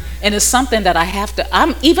place. And it's something that I have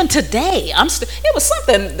to, even today, it was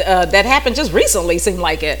something that happened just recently, seemed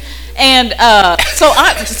like it. And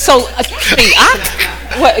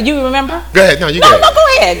what, you remember? Go ahead, no, go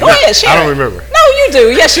ahead. No, go ahead, share. I don't remember. No, you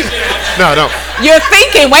do, yes you do. No, I don't. You're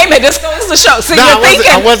thinking, wait a minute, this goes to show. So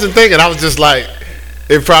I wasn't thinking, I was just like,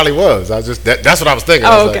 it probably was. That's what I was thinking.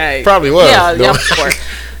 Okay. Like, probably was. Yeah, of course.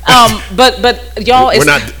 But y'all, we're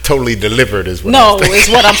not totally delivered, is what is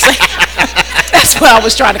what I'm saying. That's what I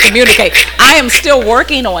was trying to communicate. I am still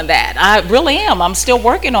working on that. I really am. I'm still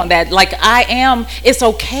working on that. Like I am. It's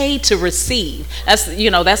okay to receive.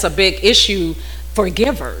 That's a big issue for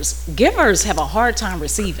givers. Givers have a hard time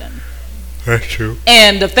receiving. That's true.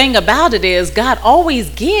 And the thing about it is, God always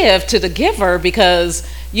gives to the giver because,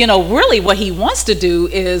 really what he wants to do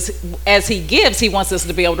is, as he gives, he wants us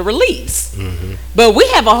to be able to release. Mm-hmm. But we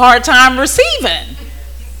have a hard time receiving.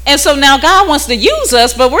 And so now God wants to use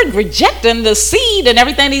us, but we're rejecting the seed and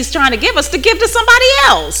everything he's trying to give us to give to somebody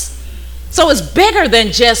else. So it's bigger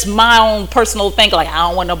than just my own personal thing, like I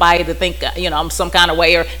don't want nobody to think, I'm some kind of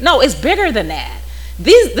way. No, it's bigger than that.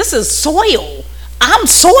 This is soil. I'm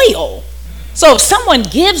soil. So if someone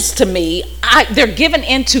gives to me, they're given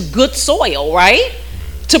into good soil, right?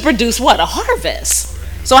 To produce what? A harvest.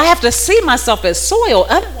 So I have to see myself as soil.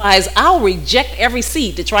 Otherwise, I'll reject every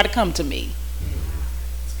seed to try to come to me.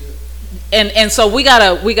 And so we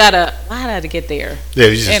gotta, why did I get there? Yeah,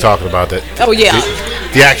 you're just talking about that. Oh, yeah.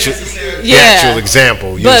 The actual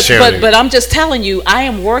example you're sharing. But I'm just telling you, I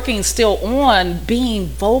am working still on being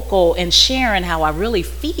vocal and sharing how I really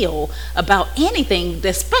feel about anything,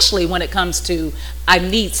 especially when it comes to I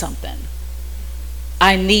need something.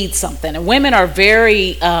 I need something. And women are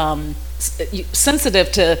very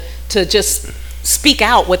sensitive to just speak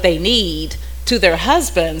out what they need to their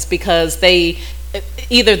husbands, because they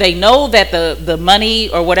either they know that the money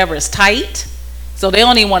or whatever is tight, so they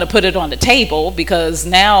don't even want to put it on the table, because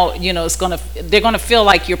now they're gonna feel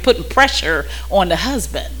like you're putting pressure on the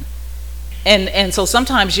husband, and so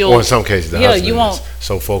sometimes or in some cases the husband you won't is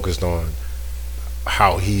so focused on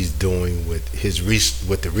how he's doing with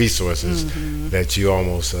with the resources that you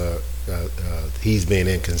almost he's being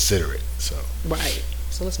inconsiderate. So right.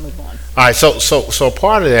 So let's move on. All right, so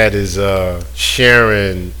part of that is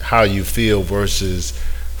sharing how you feel versus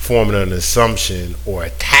forming an assumption or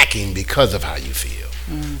attacking because of how you feel.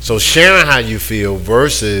 So sharing how you feel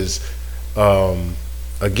versus,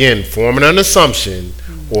 again, forming an assumption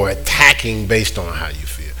or attacking based on how you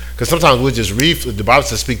feel. Because sometimes we'll just read, the Bible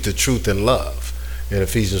says speak the truth in love in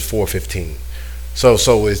Ephesians 4:15. So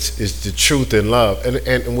it's the truth in love.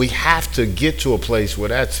 And we have to get to a place where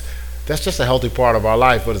that's just a healthy part of our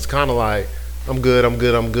life, but it's kind of like, I'm good,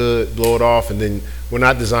 blow it off, and then we're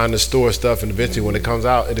not designed to store stuff, and eventually when it comes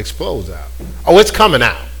out, it explodes out. Oh, it's coming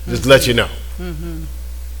out, just to let you know.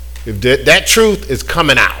 If that truth is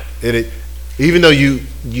coming out, even though you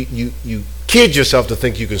kid yourself to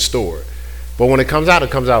think you can store it, but when it comes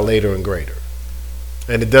out later and greater.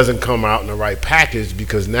 And it doesn't come out in the right package,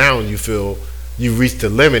 because now you feel you've reached the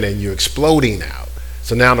limit and you're exploding out.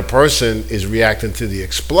 So now the person is reacting to the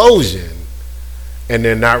explosion, and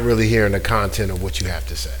they're not really hearing the content of what you have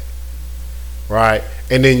to say, right?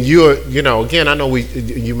 And then again, I know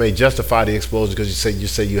you may justify the explosion because you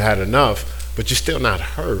say you had enough, but you're still not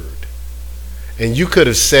heard. And you could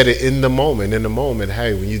have said it in the moment,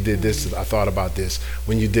 hey, when you did this, I thought about this.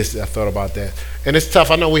 When you did this, I thought about that. And it's tough.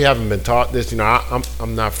 I know we haven't been taught this.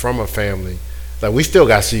 I'm not from a family. Like, we still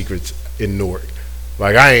got secrets in Newark.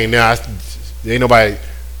 Like, ain't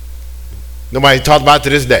nobody talked about it to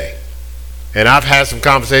this day. And I've had some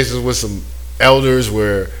conversations with some elders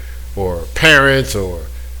or parents or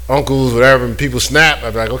uncles, whatever, and people snap.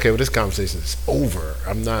 I'd be like, okay, well, this conversation is over.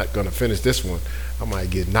 I'm not going to finish this one. I might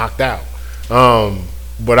get knocked out.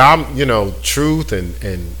 But I'm, truth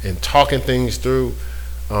and talking things through,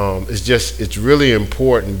 it's really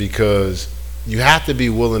important, because you have to be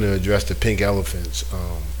willing to address the pink elephants,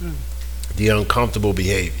 the uncomfortable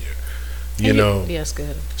behavior. Yes, go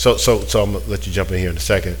ahead. So I'm gonna let you jump in here in a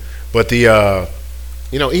second. But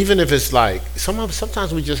even if it's like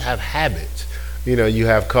sometimes we just have habits. You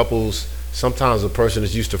have couples. Sometimes a person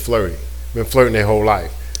is used to flirting, been flirting their whole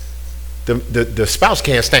life. The spouse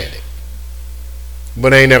can't stand it, but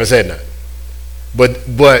they ain't never said nothing.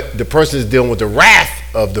 But the person is dealing with the wrath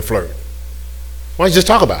of the flirt. Why don't you just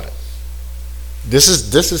talk about it? This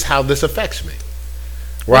is how this affects me,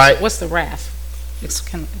 right? What's the wrath?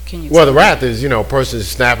 Can you? Well, the wrath is, a person is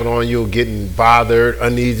snapping on you, getting bothered,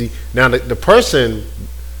 uneasy. Now, the person,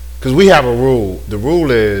 because we have a rule. The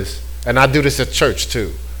rule is, and I do this at church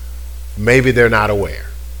too, maybe they're not aware.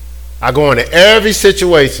 I go into every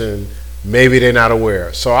situation, maybe they're not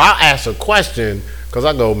aware. So I'll ask a question, because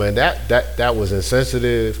I go, man, that was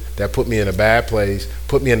insensitive. That put me in a bad place,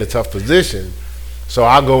 put me in a tough position. So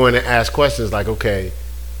I'll go in and ask questions like, okay,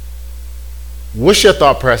 what's your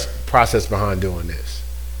thought process behind doing this?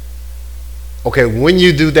 Okay, when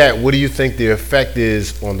you do that, what do you think the effect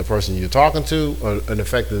is on the person you're talking to, or an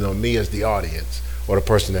effect is on me as the audience, or the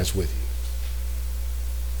person that's with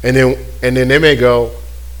you? And then they may go,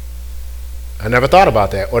 I never thought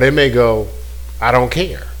about that. Or they may go, I don't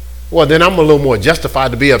care. Well, then I'm a little more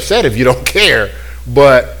justified to be upset if you don't care.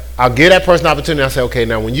 But I'll give that person an opportunity. I'll say, okay,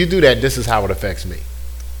 now when you do that, this is how it affects me.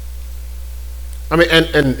 I mean,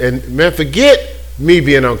 and man, forget me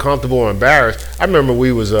being uncomfortable or embarrassed. I remember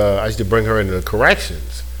I used to bring her into the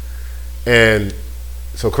corrections. And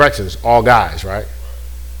so corrections, all guys, right?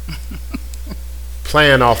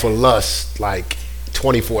 Playing off of lust like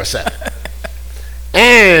 24/7.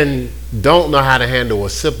 And don't know how to handle a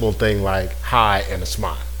simple thing like hi and a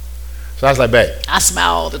smile. So I was like, babe. I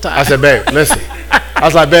smile all the time. I said, babe, listen. I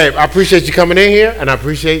was like, babe, I appreciate you coming in here, and I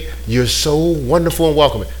appreciate you're so wonderful and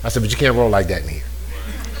welcoming. I said, but you can't roll like that in here.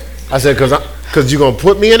 I said, because you're going to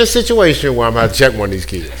put me in a situation where I'm going to check one of these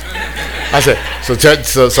kids. I said,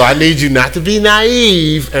 so I need you not to be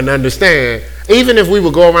naive and understand. Even if we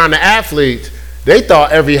would go around the athletes, they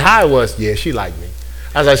thought every high was, yeah, she liked me.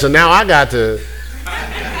 I was like, so now I got to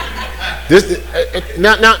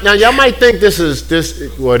Now y'all might think this.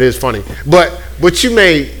 Well, it is funny, but you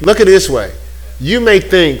may look at it this way. You may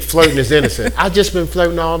think flirting is innocent. I've just been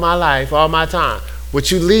flirting all my life, all my time. But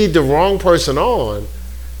you lead the wrong person on.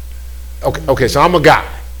 Okay, so I'm a guy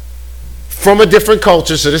from a different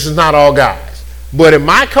culture, so this is not all guys. But in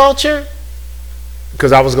my culture,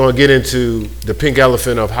 because I was going to get into the pink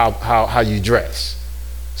elephant of how you dress.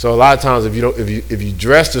 So a lot of times, if you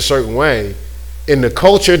dress a certain way, in the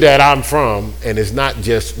culture that I'm from, and it's not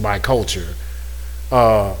just my culture,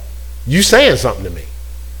 you saying something to me.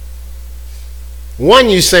 One,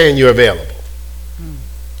 you saying you're available.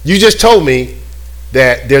 You just told me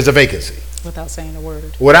that there's a vacancy. Without saying a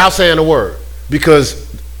word. Without saying a word. Because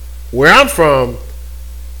where I'm from,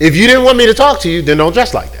 if you didn't want me to talk to you, then don't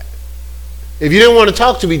dress like that. If you didn't want to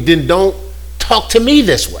talk to me, then don't talk to me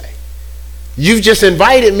this way. You've just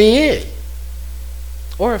invited me in.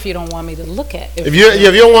 Or if you don't want me to look at. If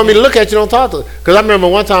you don't want me to look at you, don't talk to me. Because I remember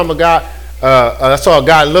one time I saw a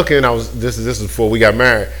guy looking. This is before we got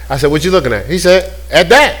married. I said, "What you looking at?" He said, "At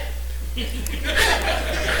that."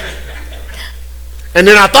 And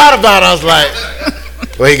then I thought about it. I was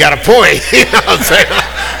like, "Well, he got a point." You know what I'm saying?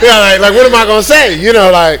 Yeah, like what am I gonna say? You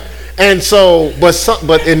know, like, and so,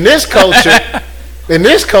 but in this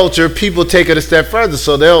culture, people take it a step further.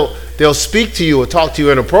 So they'll speak to you or talk to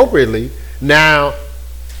you inappropriately. Now,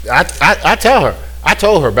 I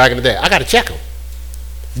told her back in the day, I got to check them.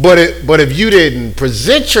 But if you didn't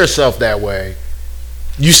present yourself that way,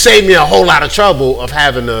 you saved me a whole lot of trouble of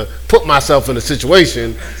having to put myself in a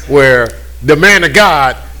situation where the man of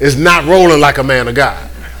God is not rolling like a man of God.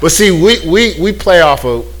 But see, we play off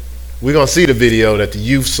of, we're going to see the video that the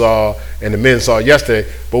youth saw and the men saw yesterday,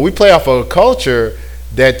 but we play off of a culture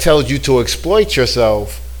that tells you to exploit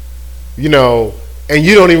yourself, you know, and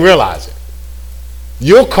you don't even realize it.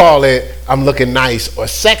 You'll call it, I'm looking nice or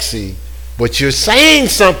sexy, but you're saying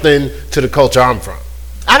something to the culture I'm from.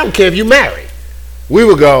 I don't care if you married. We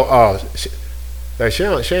would go, oh, she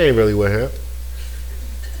ain't really with him.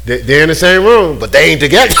 They're in the same room, but they ain't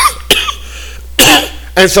together.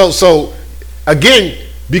 And so again,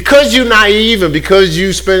 because you're naive and because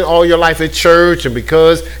you spend all your life at church and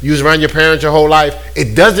because you was around your parents your whole life,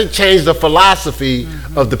 it doesn't change the philosophy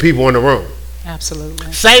of the people in the room.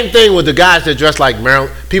 Absolutely. Same thing with the guys that dress like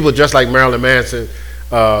people dress like Marilyn Manson.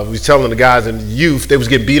 We was telling the guys in the youth, they was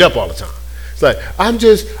getting beat up all the time. It's like,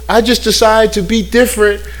 I just decided to be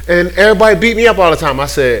different and everybody beat me up all the time. I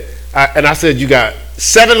said, you got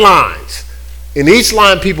 7 lines. In each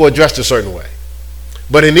line, people are dressed a certain way.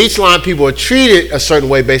 But in each line, people are treated a certain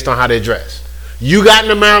way based on how they dress. You got in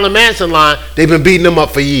the Marilyn Manson line, they've been beating them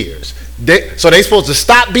up for years. So they're supposed to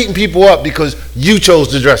stop beating people up because you chose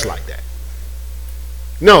to dress like that.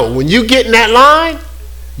 No, when you get in that line,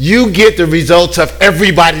 you get the results of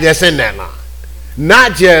everybody that's in that line.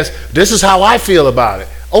 Not just, this is how I feel about it.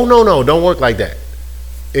 Oh, no, don't work like that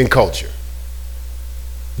in culture.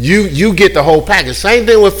 You get the whole package. Same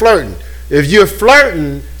thing with flirting. If you're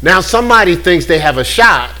flirting, now somebody thinks they have a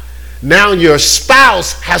shot. Now your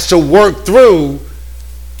spouse has to work through,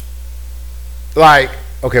 like,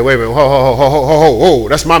 okay, wait a minute, ho,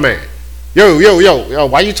 that's my man. Yo,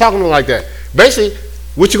 why you talking to him like that? Basically,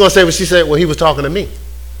 what you gonna say when she said, well, he was talking to me?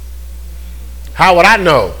 How would I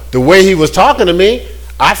know? The way he was talking to me,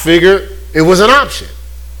 I figured it was an option.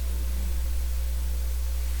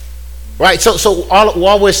 Right, so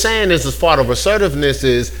all we're saying is, as part of assertiveness,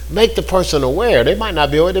 is make the person aware. They might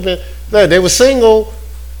not be aware. They were single,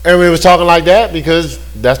 and we was talking like that because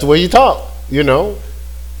that's the way you talk. You know,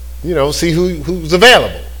 see who's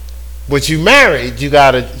available. But you married, you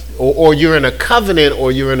gotta, or you're in a covenant,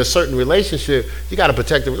 or you're in a certain relationship. You gotta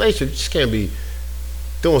protect the relationship. You just can't be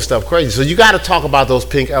doing stuff crazy. So you gotta talk about those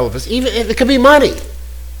pink elephants. Even if it could be money,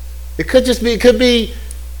 it could be.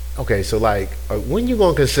 Okay, so like, when you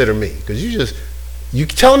gonna consider me? Because you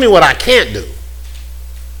telling me what I can't do.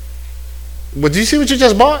 But do you see what you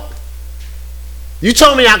just bought? You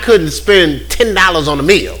told me I couldn't spend $10 on a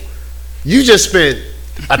meal. You just spent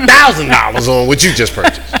 $1,000 on what you just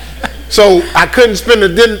purchased. So I couldn't spend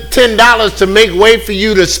the $10 to make way for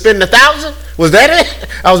you to spend $1,000? Was that it?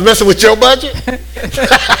 I was messing with your budget?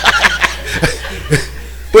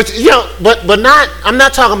 But not. I'm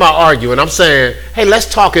not talking about arguing. I'm saying, hey, let's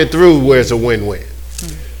talk it through where it's a win-win.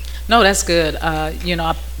 No, that's good.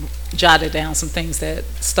 I jotted down some things that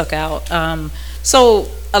stuck out. So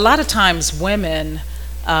a lot of times, women,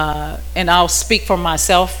 and I'll speak for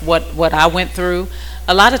myself, what I went through.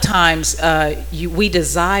 A lot of times, we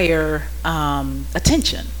desire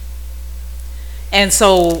attention, and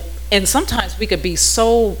sometimes we could be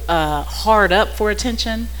so hard up for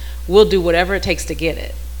attention, we'll do whatever it takes to get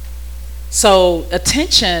it. So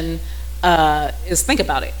attention is, think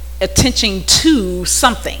about it, attention to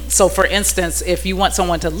something. So for instance, if you want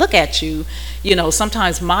someone to look at you,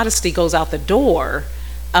 sometimes modesty goes out the door,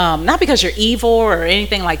 not because you're evil or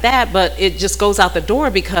anything like that, but it just goes out the door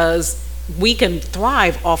because we can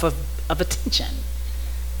thrive off of attention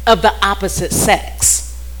of the opposite sex.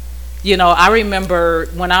 I remember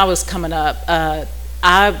when I was coming up,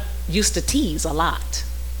 I used to tease a lot.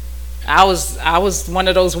 I was one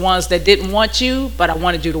of those ones that didn't want you, but I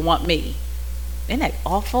wanted you to want me. Isn't that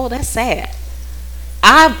awful? That's sad.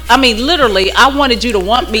 I mean, literally, I wanted you to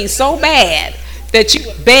want me so bad that you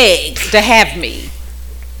would beg to have me.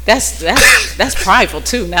 That's prideful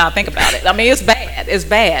too. Now I think about it. I mean, it's bad. It's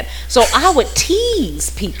bad. So I would tease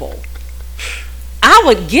people. I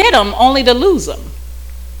would get them only to lose them.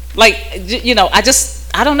 Like,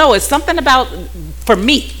 I don't know. It's something about, for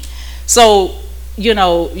me. So,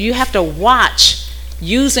 you have to watch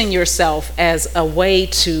using yourself as a way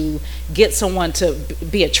to get someone to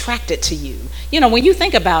be attracted to you. When you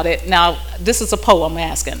think about it, now, this is a poll I'm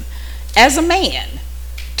asking. As a man,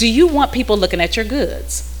 do you want people looking at your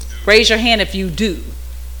goods? Raise your hand if you do.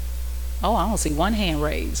 Oh, I don't see one hand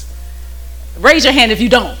raised. Raise your hand if you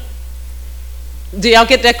don't. Do y'all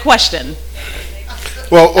get that question?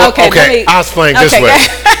 Well, okay. I'll explain this way.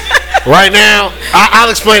 Right now, I'll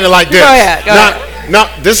explain it like this. Go ahead. No,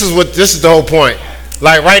 this is the whole point.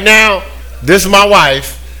 Like right now, this is my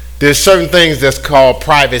wife. There's certain things that's called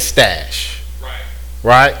private stash.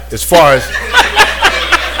 Right? As far as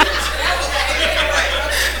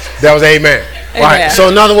that was amen. Right. So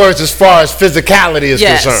in other words, as far as physicality is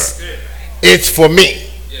concerned, it's for me.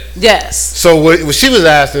 Yes. So what she was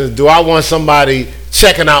asking is, do I want somebody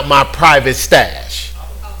checking out my private stash?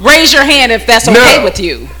 Raise your hand if that's okay with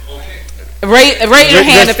you. Raise your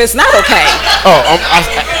hand if it's not okay. Oh,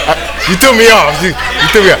 you threw me off. You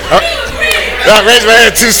threw me off. I raised my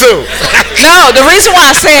hand too soon. No, the reason why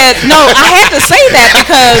I said no, I had to say that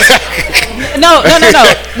because no.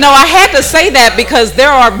 I had to say that because there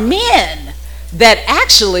are men that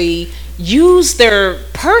actually use their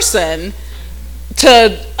person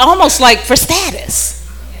to almost like for status.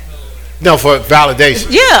 No, for validation.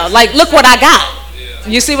 Yeah, like look what I got.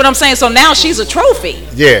 You see what I'm saying? So now she's a trophy.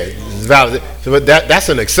 Yeah, it's valid. But that's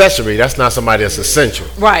an accessory. That's not somebody that's essential.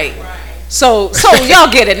 Right. So y'all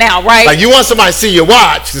get it now, right? Like you want somebody to see your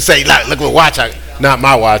watch to say, look what watch not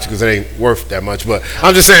my watch because it ain't worth that much. But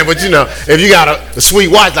I'm just saying, but if you got a sweet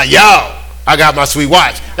watch, like I got my sweet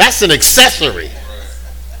watch. That's an accessory.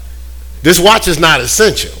 This watch is not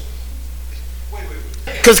essential.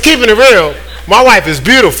 Because keeping it real, my wife is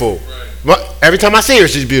beautiful. Every time I see her,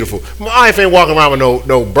 she's beautiful. My wife ain't walking around with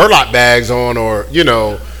no burlap bags on or,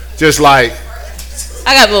 just like.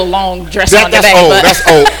 I got a little long dress on today. That's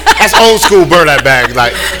old. That's old school burlap bag.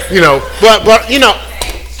 Like, but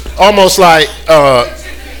almost like,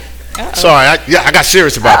 sorry, I got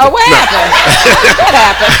serious about that. What happened? What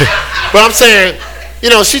happened? But I'm saying,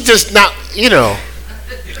 she's just not,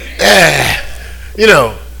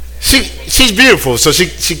 she's beautiful, so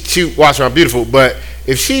she walks around beautiful. But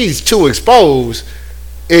if she's too exposed,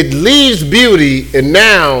 it leaves beauty, and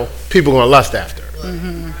now people are gonna lust after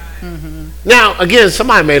her. Now, again,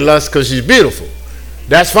 somebody may lust because she's beautiful.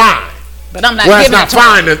 That's fine. But I'm not giving it to her. It's not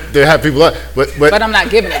fine to have people lust. But I'm not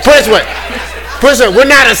giving it. Put it this way, we're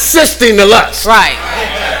not assisting the lust. Right.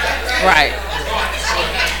 Right.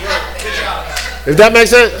 If that makes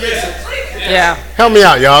sense. Yeah. Help me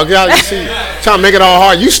out, y'all. You see, trying to make it all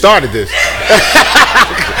hard. You started this.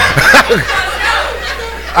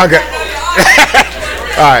 Okay.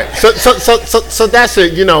 All right. So that's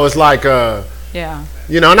it. It's like yeah.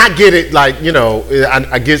 And I get it. Like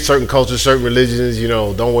I get certain cultures, certain religions.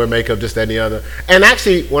 Don't wear makeup, this, that, and the other. And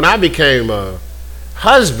actually, when I became a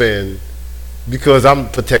husband, because I'm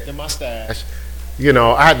protecting my stash, I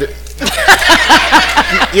had to.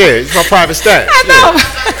 Yeah, it's my private stash. I know.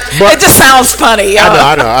 Yeah. But it just sounds funny. I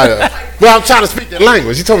know. Well, I'm trying to speak the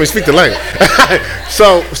language. You told me to speak the language.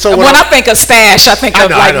 So when I think of stash, I think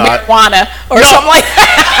of marijuana or something like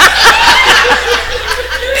that.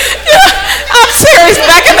 I'm serious.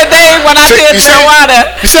 Back in the day when I did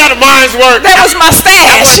marijuana, you see how the minds work. That was my stash.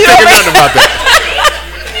 I wasn't thinking nothing about that.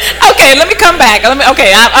 Okay, let me come back. I'm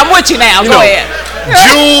with you now. Go ahead.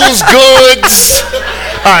 Jewels, goods.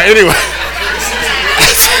 All right. Anyway.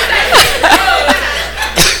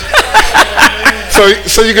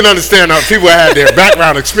 So you can understand how people had their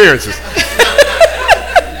background experiences.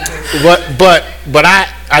 But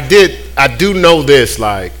I do know this,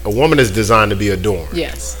 like a woman is designed to be adorned.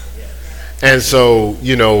 Yes. And so,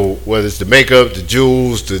 whether it's the makeup, the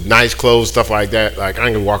jewels, the nice clothes, stuff like that, like I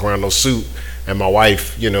ain't gonna walk around in no suit and my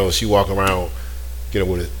wife, she walking around,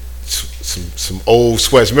 with some old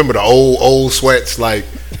sweats. Remember the old sweats, like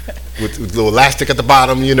with little elastic at the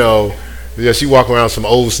bottom, Yeah, she walking around some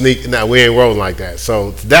old sneak. Now we ain't rolling like that.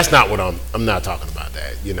 So that's not what I'm not talking about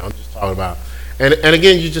that. I'm just talking about. And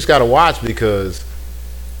again, you just got to watch, because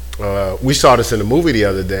we saw this in the movie the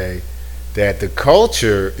other day, that the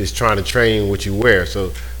culture is trying to train what you wear.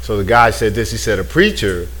 So the guy said this. He said a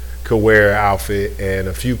preacher could wear an outfit, and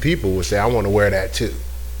a few people would say, "I want to wear that too."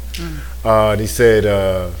 And he said,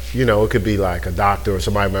 it could be like a doctor or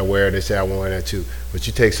somebody might wear it. They say, "I want to wear that too." But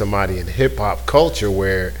you take somebody in hip hop culture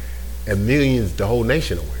where, and millions, the whole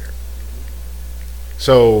nation will wear it.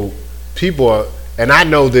 So people are, and I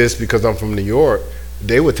know this because I'm from New York.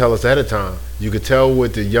 They would tell us ahead of time. You could tell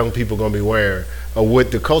what the young people going to be wearing, or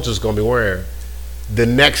what the culture's going to be wearing the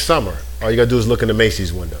next summer. All you got to do is look in the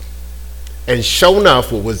Macy's window. And sure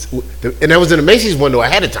enough, and that was in the Macy's window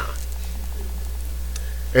ahead of time.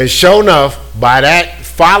 And sure enough, by that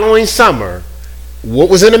following summer, what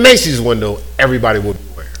was in the Macy's window, everybody would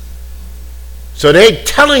wear. So they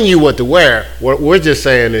telling you what to wear. What we're just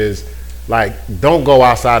saying is, like, don't go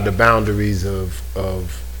outside the boundaries of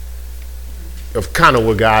kind of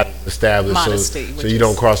what God established, modesty, so you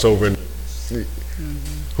don't cross over in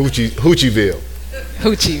Hoochieville.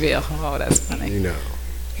 Hoochieville. Oh, that's funny.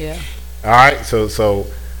 Yeah. All right. So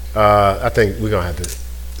I think we're gonna have to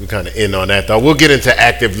kind of end on that, though. We'll get into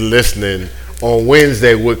active listening on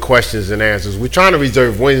Wednesday with questions and answers. We're trying to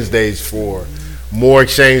reserve Wednesdays for more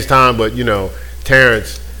exchange time, but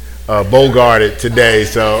Terrence bogarted today,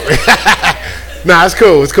 so nah, it's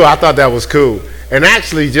cool. It's cool. I thought that was cool. And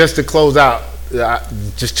actually, just to close out,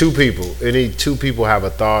 just two people. Any two people have a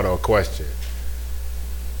thought or a question?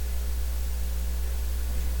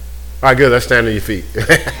 All right, good. Let's stand on your feet.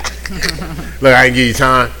 Look, I can give you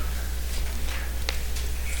time.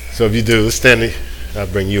 So if you do, let's stand. I'll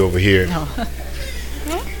bring you over here. Oh.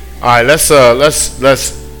 All right, let's.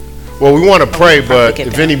 Well, we want to pray, but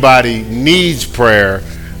if anybody needs prayer,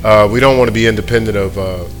 we don't want to be independent of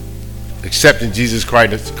accepting Jesus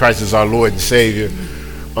Christ as our Lord and Savior.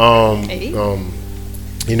 You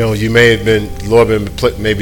may have been, the Lord maybe